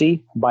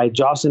Ecstasy by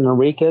Jocelyn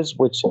Enriquez,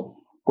 which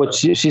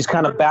she's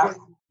kind of back.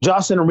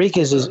 Jocelyn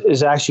Enriquez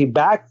is actually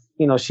back.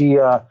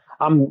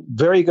 I'm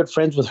very good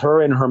friends with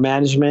her and her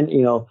management.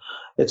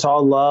 It's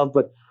all love,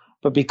 but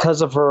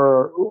because of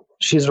her,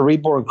 she's a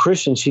reborn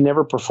Christian. She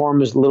never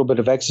performs a little bit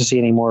of Ecstasy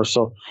anymore.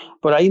 So,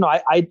 but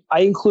I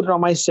include it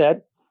on my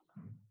set,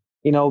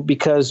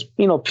 because,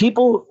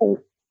 people,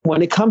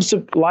 when it comes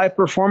to live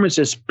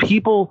performances,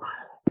 people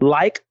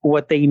like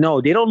what they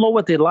know. They don't know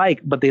what they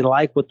like, but they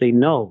like what they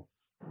know.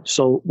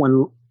 So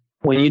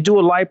when you do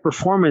a live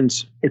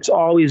performance, it's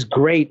always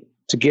great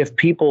to give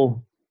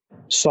people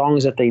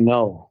songs that they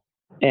know.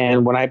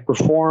 And when I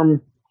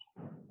perform,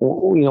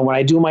 when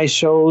I do my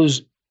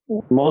shows,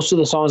 most of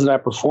the songs that I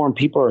perform,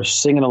 people are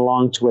singing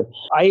along to it.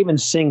 I even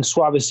sing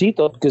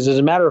Suavecito because, as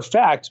a matter of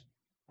fact,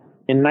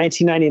 in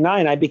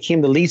 1999, I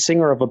became the lead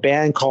singer of a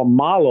band called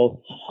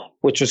Malo,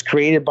 which was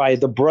created by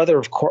the brother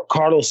of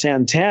Carlos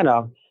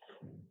Santana,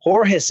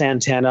 Jorge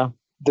Santana.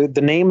 The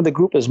name of the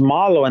group is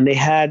Malo, and they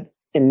had,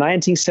 in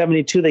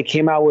 1972, they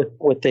came out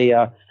with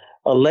a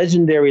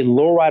legendary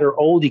lowrider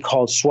oldie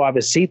called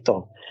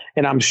Suavecito.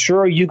 And I'm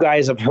sure you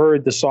guys have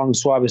heard the song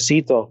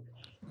Suavecito.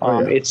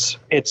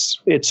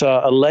 It's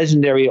a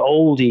legendary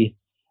oldie,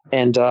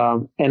 and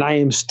I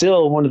am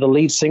still one of the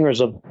lead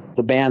singers of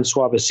the band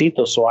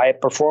Suavecito. So I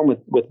perform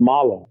with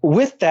Malo.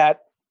 With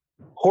that,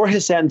 Jorge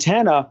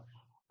Santana,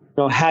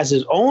 has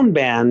his own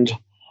band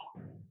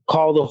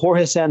called the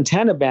Jorge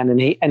Santana Band,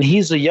 and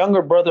he's the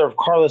younger brother of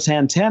Carlos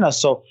Santana.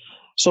 So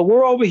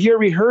we're over here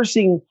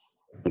rehearsing.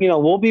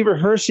 We'll be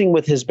rehearsing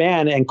with his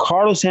band, and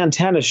Carlos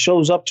Santana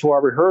shows up to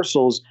our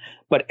rehearsals,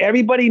 but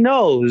everybody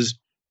knows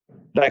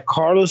that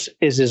Carlos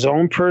is his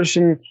own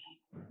person.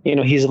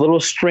 He's a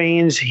little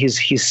strange.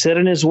 He's set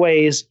in his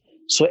ways.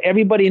 So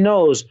everybody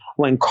knows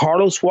when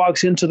Carlos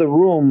walks into the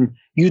room,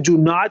 you do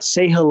not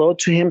say hello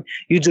to him.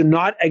 You do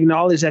not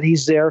acknowledge that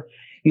he's there.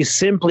 You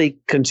simply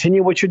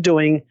continue what you're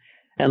doing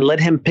and let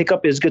him pick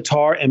up his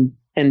guitar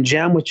and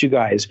jam with you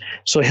guys.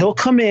 So he'll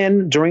come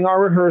in during our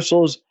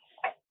rehearsals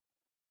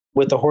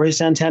with the Jorge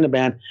Santana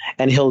Band,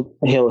 and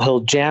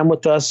he'll jam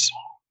with us,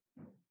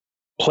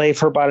 play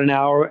for about an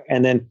hour,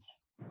 and then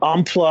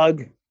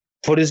unplug,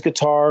 put his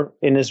guitar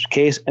in his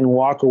case, and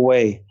walk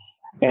away.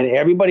 And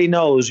everybody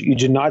knows you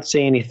do not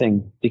say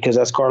anything because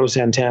that's Carlos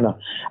Santana.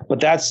 But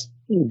that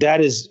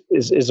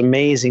is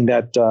amazing.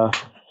 That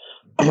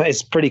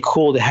it's pretty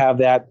cool to have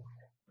that,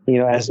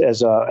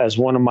 as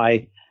one of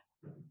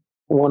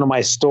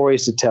my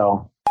stories to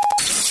tell.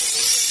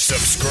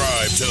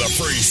 Subscribe to the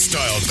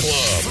Freestyle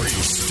Club.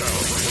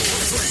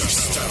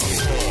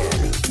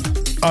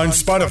 On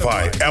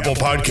Spotify, Apple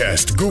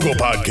Podcast, Google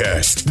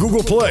Podcast,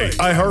 Google Play,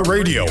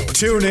 iHeartRadio,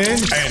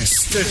 TuneIn, and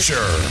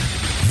Stitcher.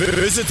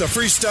 Visit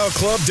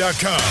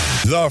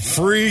thefreestyleclub.com. The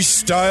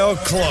Freestyle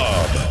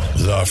Club.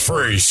 The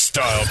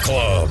Freestyle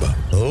Club.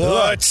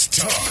 Let's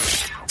talk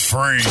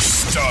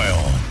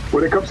freestyle.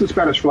 When it comes to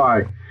Spanish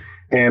Fly,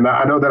 and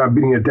I know that I'm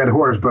beating a dead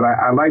horse, but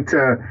I like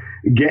to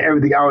get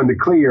everything out in the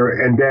clear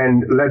and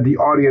then let the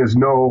audience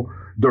know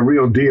the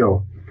real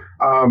deal.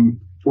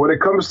 When it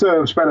comes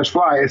to Spanish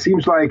Fly, it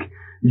seems like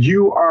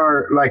you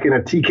are like in a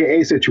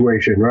TKA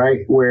situation,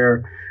 right?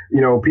 Where,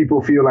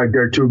 people feel like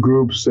there are two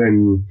groups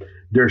and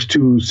there's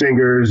two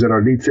singers that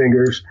are lead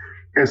singers.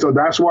 And so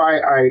that's why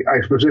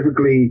I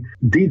specifically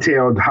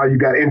detailed how you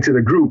got into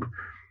the group.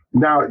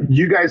 Now,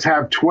 you guys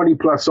have 20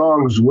 plus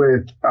songs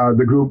with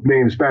the group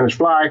named Spanish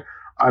Fly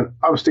on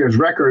Upstairs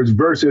Records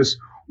versus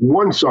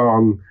one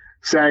song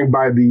sang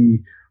by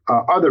the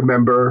other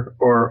member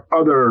or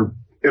other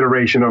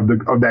iteration of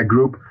that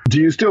group. Do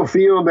you still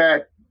feel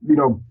that,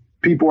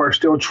 people are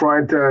still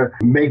trying to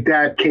make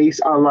that case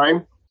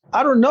online?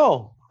 I don't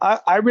know.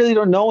 I really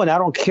don't know, and I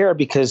don't care,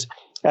 because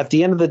at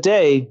the end of the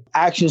day,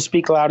 actions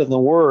speak louder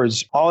than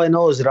words. All I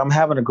know is that I'm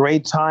having a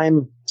great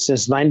time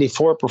since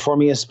 '94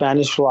 performing in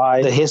Spanish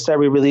Fly, the hits that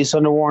we released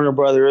under Warner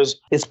Brothers.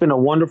 It's been a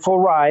wonderful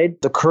ride.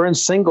 The current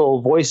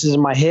single, Voices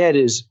in My Head,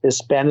 is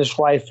Spanish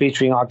Fly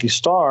featuring Aki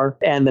Star.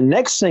 And the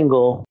next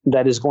single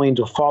that is going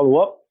to follow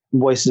up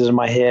Voices in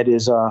My Head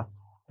is,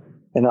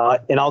 and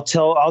I'll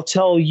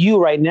tell you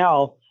right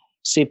now,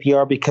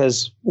 CPR,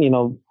 because,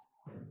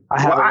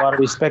 I have a lot of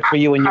respect for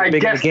you and you're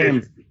big in the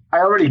game. I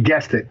already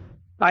guessed it.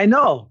 I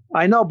know,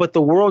 but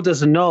the world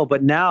doesn't know.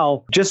 But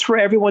now, just for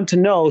everyone to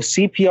know,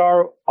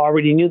 CPR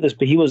already knew this,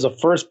 but he was the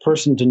first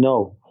person to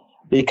know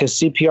because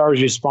CPR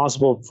is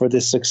responsible for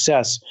this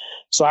success.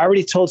 So I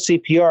already told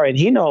CPR, and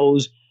he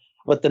knows.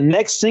 But the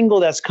next single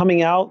that's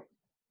coming out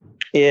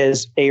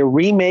is a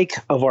remake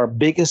of our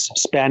biggest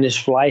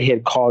Spanish Fly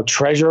hit called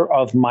Treasure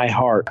of My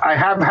Heart. I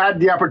have had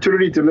the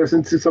opportunity to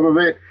listen to some of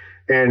it,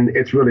 and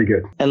it's really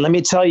good. And let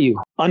me tell you,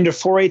 under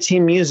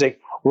 418 Music,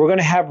 we're going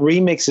to have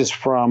remixes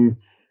from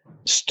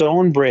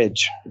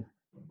Stonebridge,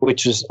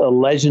 which is a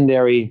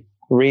legendary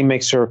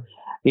remixer.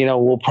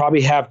 We'll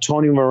probably have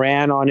Tony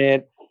Moran on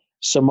it,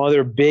 some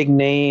other big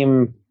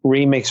name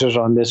remixers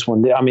on this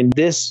one. I mean,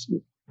 this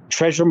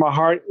Treasure My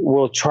Heart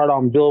will chart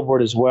on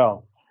Billboard as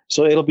well.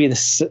 So it'll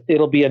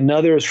be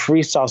another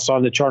freestyle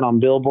song to chart on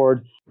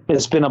Billboard.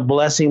 It's been a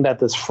blessing that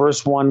this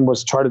first one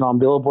was charted on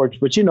Billboard,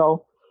 but you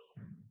know,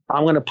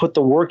 I'm going to put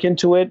the work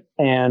into it,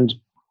 and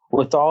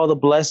with all the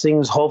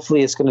blessings,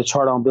 hopefully it's going to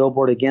chart on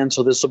Billboard again.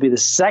 So this will be the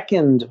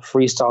second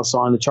freestyle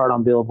song to chart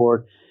on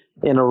Billboard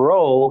in a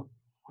row.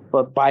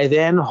 But by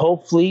then,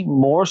 hopefully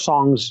more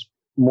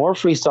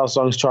freestyle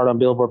songs chart on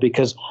Billboard,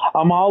 because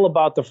I'm all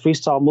about the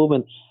freestyle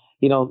movement.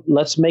 You know,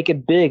 let's make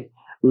it big.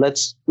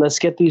 Let's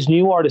get these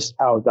new artists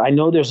out. I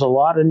know there's a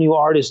lot of new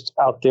artists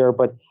out there,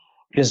 but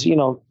because, you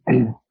know,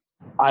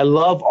 I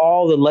love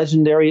all the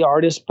legendary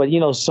artists, but, you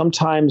know,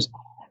 sometimes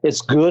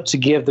it's good to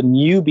give the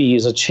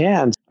newbies a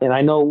chance. And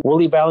I know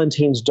Willie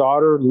Valentine's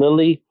daughter,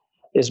 Lily,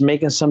 is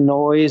making some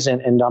noise,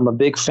 and I'm a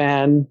big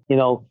fan. You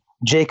know,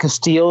 Jay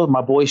Castillo,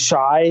 my boy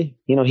Shy,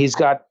 you know, he's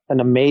got an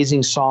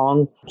amazing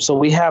song. So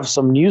we have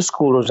some new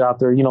schoolers out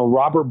there. You know,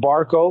 Robert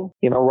Barco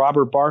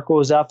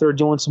is out there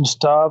doing some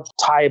stuff.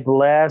 Ty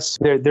Bless.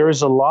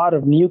 There's a lot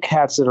of new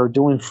cats that are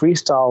doing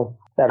freestyle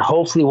that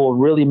hopefully will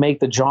really make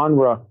the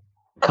genre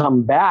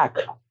come back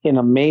in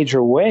a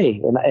major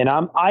way. And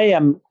I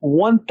am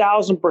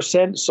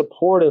 1,000%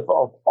 supportive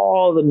of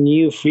all the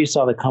new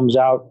freestyle that comes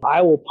out.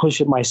 I will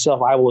push it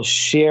myself. I will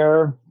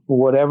share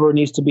whatever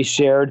needs to be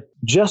shared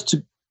just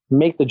to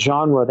make the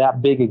genre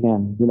that big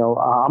again. You know,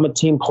 I'm a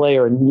team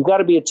player, and you got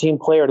to be a team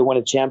player to win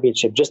a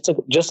championship, just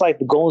like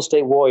the Golden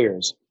State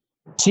Warriors.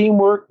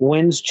 Teamwork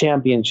wins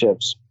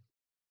championships.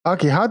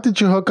 Okay, how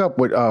did you hook up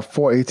with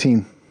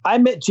 418? I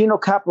met Gino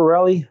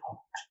Caparelli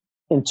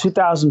in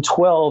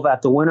 2012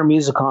 at the Winter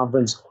Music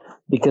Conference,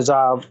 because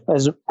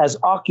as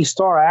Aki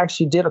Star, I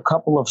actually did a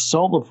couple of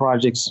solo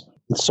projects.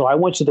 So I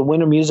went to the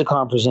Winter Music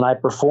Conference and I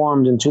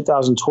performed in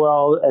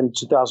 2012 and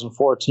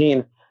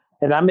 2014.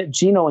 And I met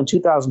Gino in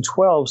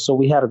 2012, so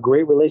we had a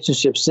great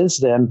relationship since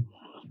then.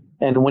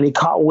 And when he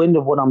caught wind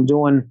of what I'm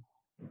doing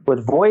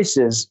with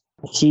Voices,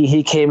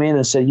 he came in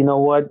and said, you know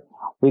what,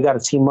 we got to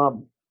team up,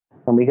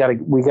 and we got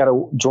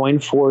to join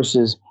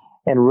forces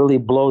and really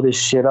blow this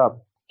shit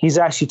up. He's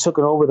actually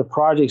taken over the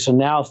project, so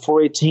now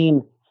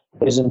 418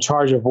 is in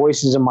charge of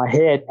Voices in my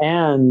head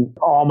and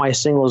all my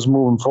singles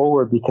moving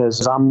forward,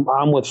 because I'm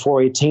with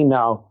 418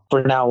 now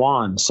from now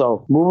on.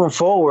 So moving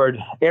forward,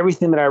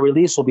 everything that I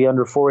release will be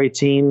under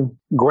 418.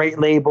 Great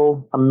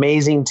label,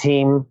 amazing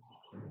team,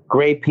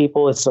 great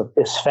people. It's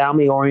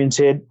family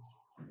oriented.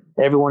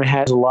 Everyone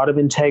has a lot of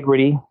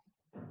integrity,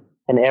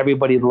 and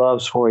everybody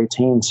loves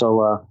 418.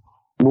 So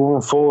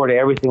moving forward,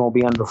 everything will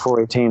be under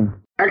 418.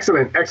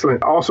 Excellent.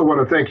 I also want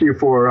to thank you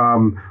for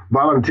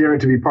volunteering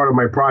to be part of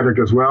my project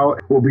as well.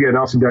 We'll be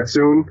announcing that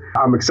soon.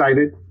 I'm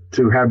excited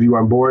to have you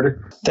on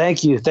board.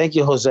 Thank you,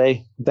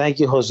 Jose.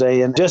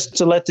 And just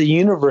to let the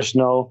universe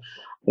know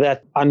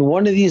that on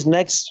one of these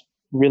next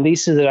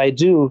releases that I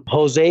do,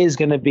 Jose is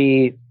going to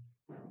be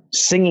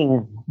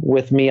singing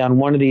with me on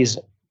one of these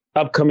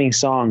upcoming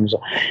songs.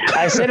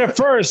 I said it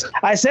first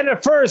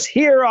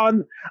here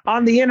on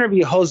the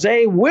interview.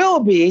 Jose will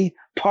be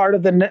part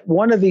of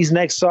one of these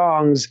next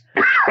songs.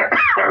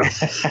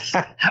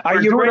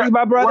 Are you ready,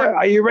 my brother?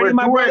 Are you ready,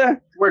 my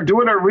brother? We're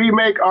doing a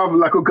remake of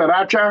La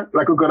Cucaracha.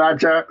 La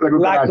Cucaracha.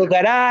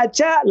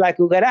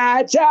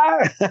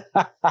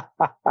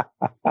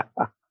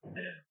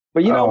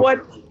 But you know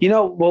what?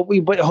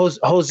 But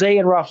Jose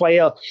and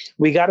Rafael,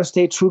 we got to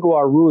stay true to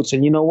our roots.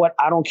 And you know what?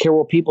 I don't care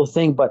what people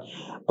think, but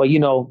you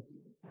know,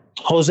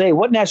 Jose,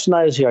 what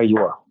nationality are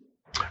you?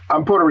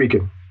 I'm Puerto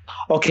Rican.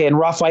 Okay, and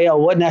Rafael,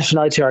 what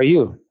nationality are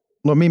you?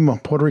 Lo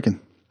mismo, Puerto Rican.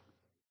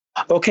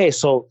 Okay,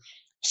 so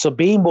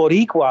being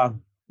Boricua,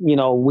 you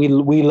know, we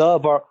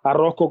love our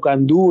arroz con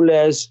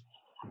gandules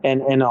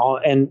and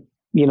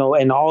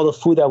all the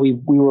food that we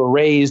were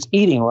raised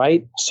eating,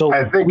 right? So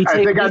I think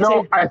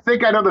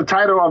I know the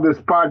title of this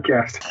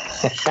podcast.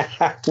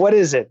 What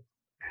is it?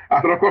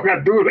 Arroz con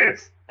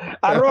gandules.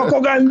 Arroz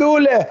con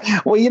gandules.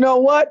 Well, you know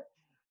what?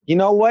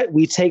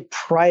 We take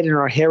pride in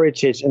our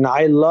heritage, and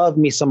I love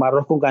me some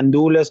arroz con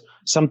gandules,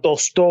 some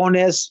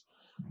tostones,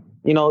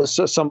 you know,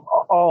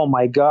 oh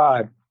my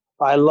God.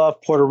 I love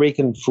Puerto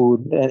Rican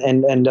food,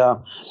 and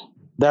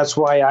that's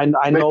why I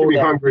know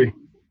that. Hungry.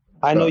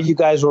 I know you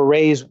guys were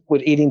raised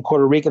with eating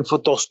Puerto Rican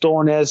food,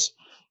 tostones,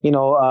 you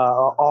know,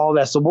 all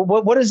that. So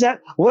what is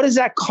that? What is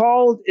that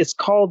called? It's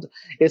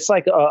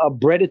like a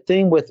breaded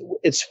thing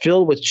it's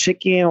filled with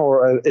chicken,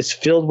 or it's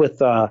filled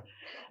with what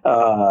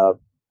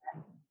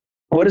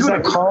is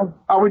that called?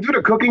 Are we doing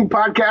a cooking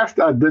podcast?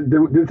 Did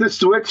this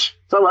switch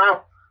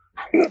somehow?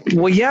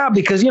 Well, yeah,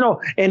 because, you know,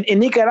 in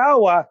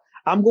Nicaragua,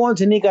 I'm going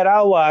to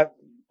Nicaragua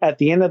at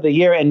the end of the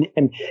year, and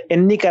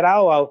in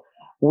Nicaragua,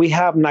 we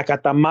have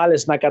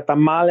nacatamales.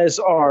 Nacatamales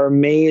are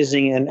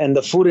amazing, and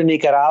the food in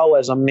Nicaragua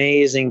is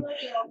amazing.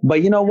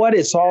 But you know what?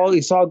 It's all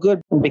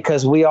good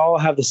because we all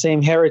have the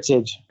same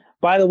heritage.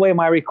 By the way,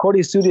 my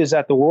recording studio is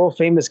at the world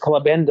famous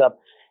Club End Up.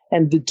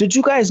 And did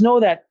you guys know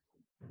that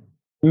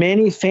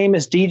many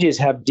famous DJs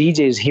have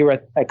DJs here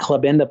at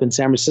Club End Up in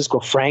San Francisco?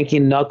 Frankie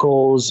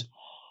Knuckles,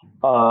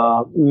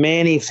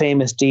 many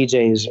famous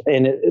DJs,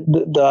 and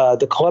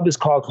the club is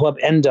called Club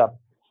End Up.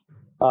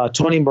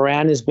 Tony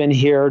Moran has been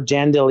here,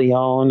 Dan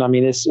DeLeon. I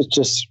mean, it's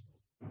just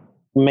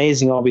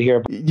amazing over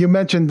here. You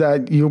mentioned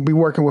that you'll be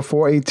working with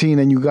 418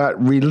 and you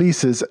got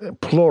releases,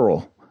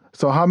 plural.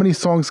 So how many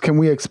songs can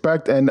we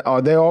expect? And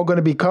are they all going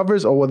to be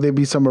covers, or will there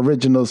be some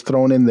originals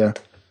thrown in there?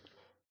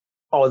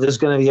 Oh, there's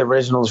going to be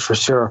originals for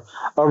sure.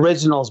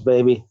 Originals,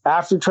 baby.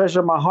 After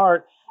Treasure of My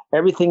Heart,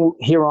 everything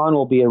here on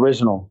will be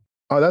original.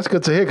 Oh, that's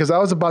good to hear, because I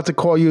was about to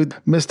call you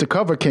Mr.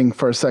 Cover King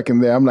for a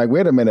second there. I'm like,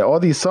 wait a minute. All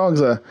these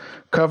songs are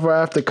cover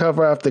after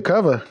cover after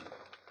cover.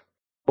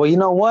 Well, you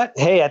know what?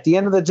 Hey, at the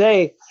end of the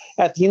day,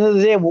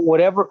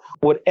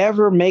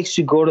 whatever makes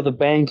you go to the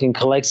bank and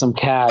collect some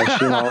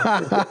cash, you know.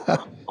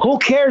 Who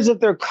cares if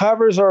they're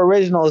covers or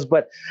originals?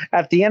 But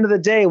at the end of the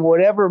day,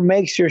 whatever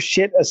makes your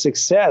shit a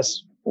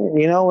success,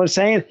 you know what I'm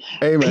saying?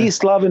 Amen.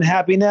 Peace, love, and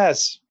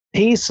happiness.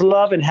 Peace,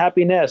 love, and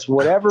happiness.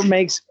 Whatever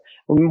makes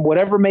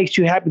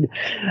you happy.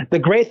 The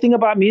great thing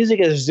about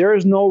music is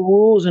there's no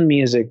rules in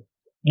music.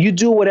 You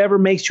do whatever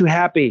makes you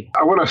happy.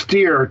 I want to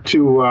steer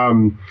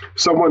to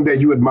someone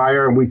that you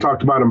admire, and we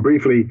talked about him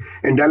briefly,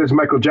 and that is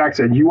Michael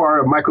Jackson. You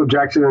are a Michael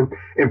Jackson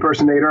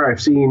impersonator. I've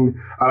seen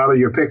a lot of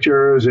your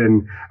pictures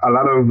and a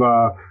lot of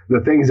the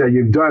things that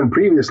you've done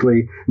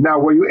previously. Now,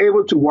 were you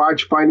able to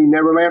watch Finding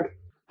Neverland?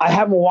 I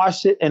haven't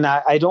watched it, and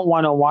I don't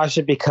want to watch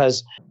it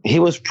because he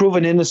was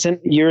proven innocent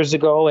years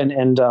ago,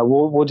 and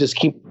we'll just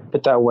keep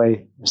it that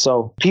way.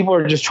 So people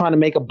are just trying to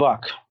make a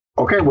buck.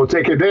 Okay, we'll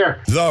take it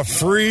there. The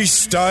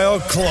Freestyle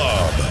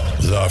Club.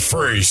 The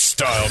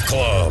Freestyle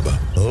Club.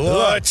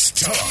 Let's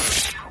talk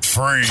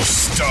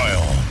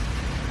freestyle.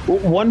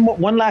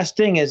 One last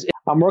thing is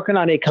I'm working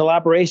on a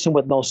collaboration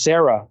with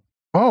Nocera.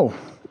 Oh,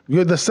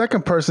 you're the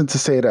second person to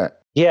say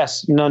that.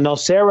 Yes,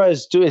 Nocera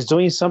is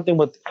doing something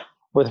with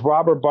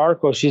Robert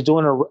Barco. She's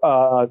doing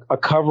a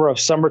cover of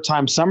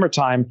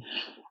Summertime,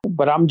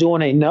 but I'm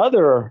doing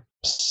another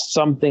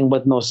something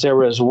with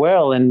Nocera as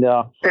well. And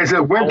it's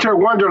a winter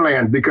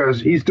wonderland because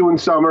he's doing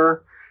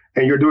summer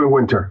and you're doing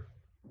winter.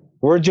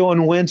 We're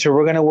doing winter.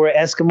 We're gonna wear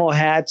Eskimo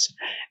hats,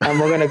 and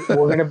we're gonna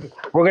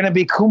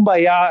be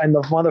kumbaya in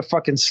the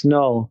motherfucking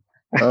snow.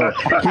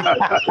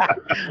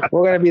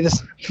 We're gonna be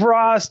this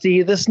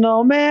Frosty the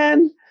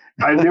Snowman.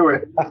 I knew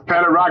it.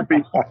 Pat a rock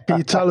beat. Can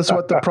you tell us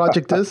what the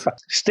project is?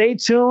 Stay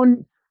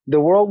tuned. The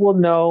world will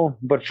know.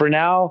 But for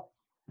now,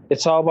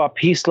 it's all about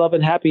peace, love,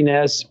 and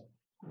happiness.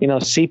 You know,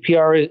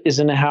 CPR is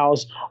in the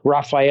house.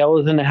 Raphael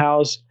is in the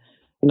house.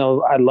 You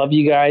know, I love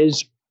you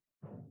guys.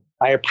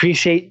 I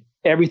appreciate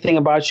everything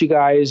about you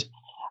guys.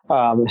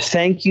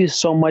 Thank you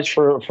so much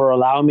for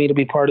allowing me to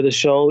be part of the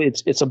show.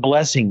 It's a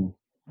blessing.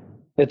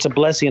 It's a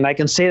blessing. And I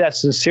can say that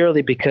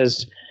sincerely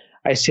because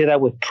I say that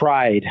with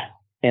pride.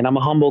 And I'm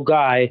a humble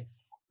guy.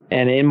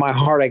 And in my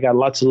heart, I got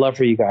lots of love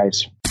for you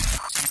guys.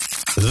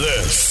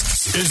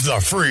 This is the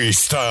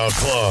Freestyle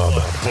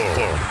Club.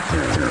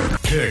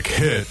 Pick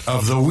hit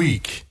of the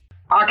week.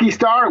 Aki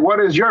Star, what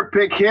is your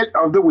pick hit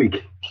of the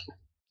week?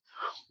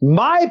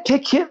 My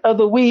pick hit of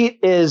the week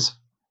is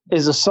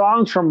a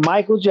song from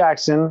Michael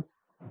Jackson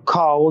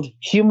called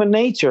Human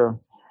Nature.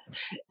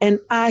 And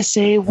I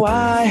say,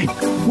 why?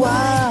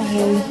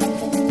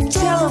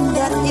 Tell them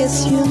that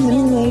it's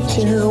human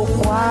nature.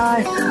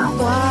 Why?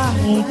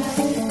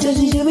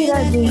 Does you do me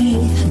that way?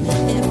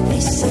 And they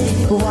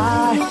say,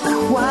 why?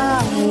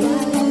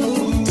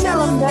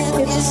 Tell them that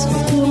it's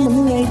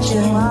human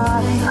nature.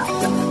 Why?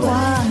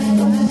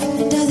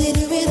 Does it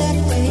do me that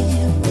way?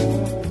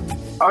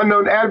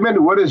 Unknown Admin,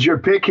 what is your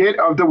pick hit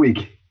of the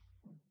week?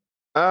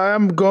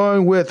 I'm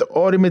going with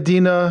Audie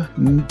Medina,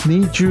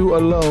 Need You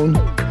Alone.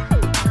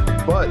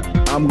 But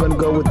I'm going to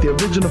go with the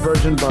original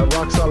version by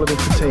Rock Solid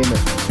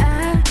Entertainment.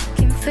 I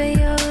can feel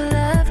your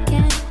love,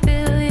 can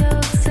feel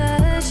your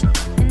touch,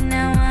 and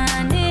now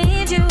I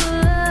need you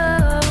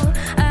alone.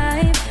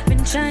 I've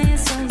been trying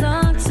so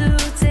long to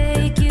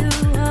take you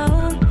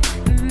home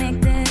and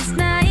make this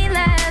night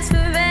last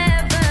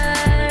forever.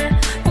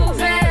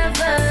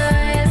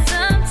 Yeah,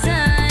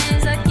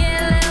 sometimes I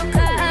get a little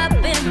caught up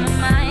in my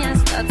mind and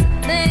start to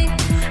think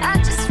I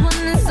just want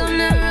this on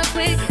the real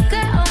quick,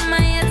 got all my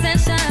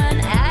attention.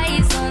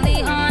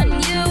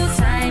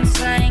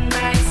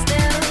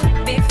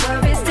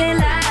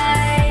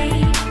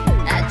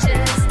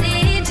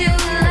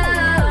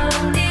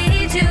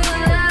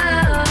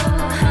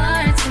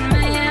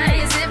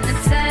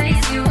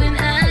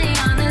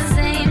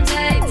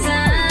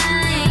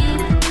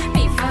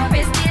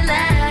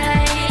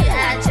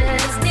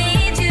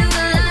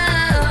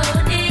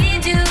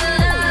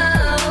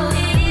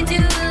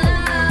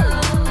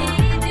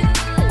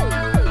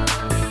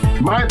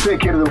 My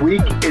pick hit of the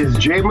week is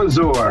Jay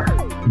Mazur,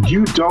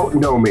 You Don't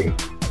Know Me.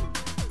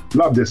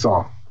 Love this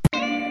song.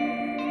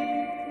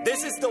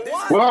 This is the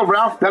one. Well,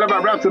 Ralph, that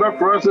about wraps it up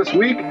for us this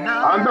week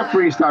on the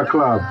Freestyle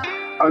Club.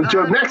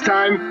 Until next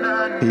time,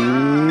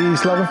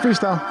 peace, love, and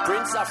freestyle.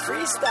 Prince of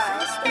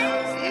Freestyle.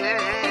 Yeah.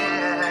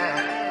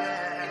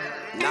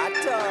 Not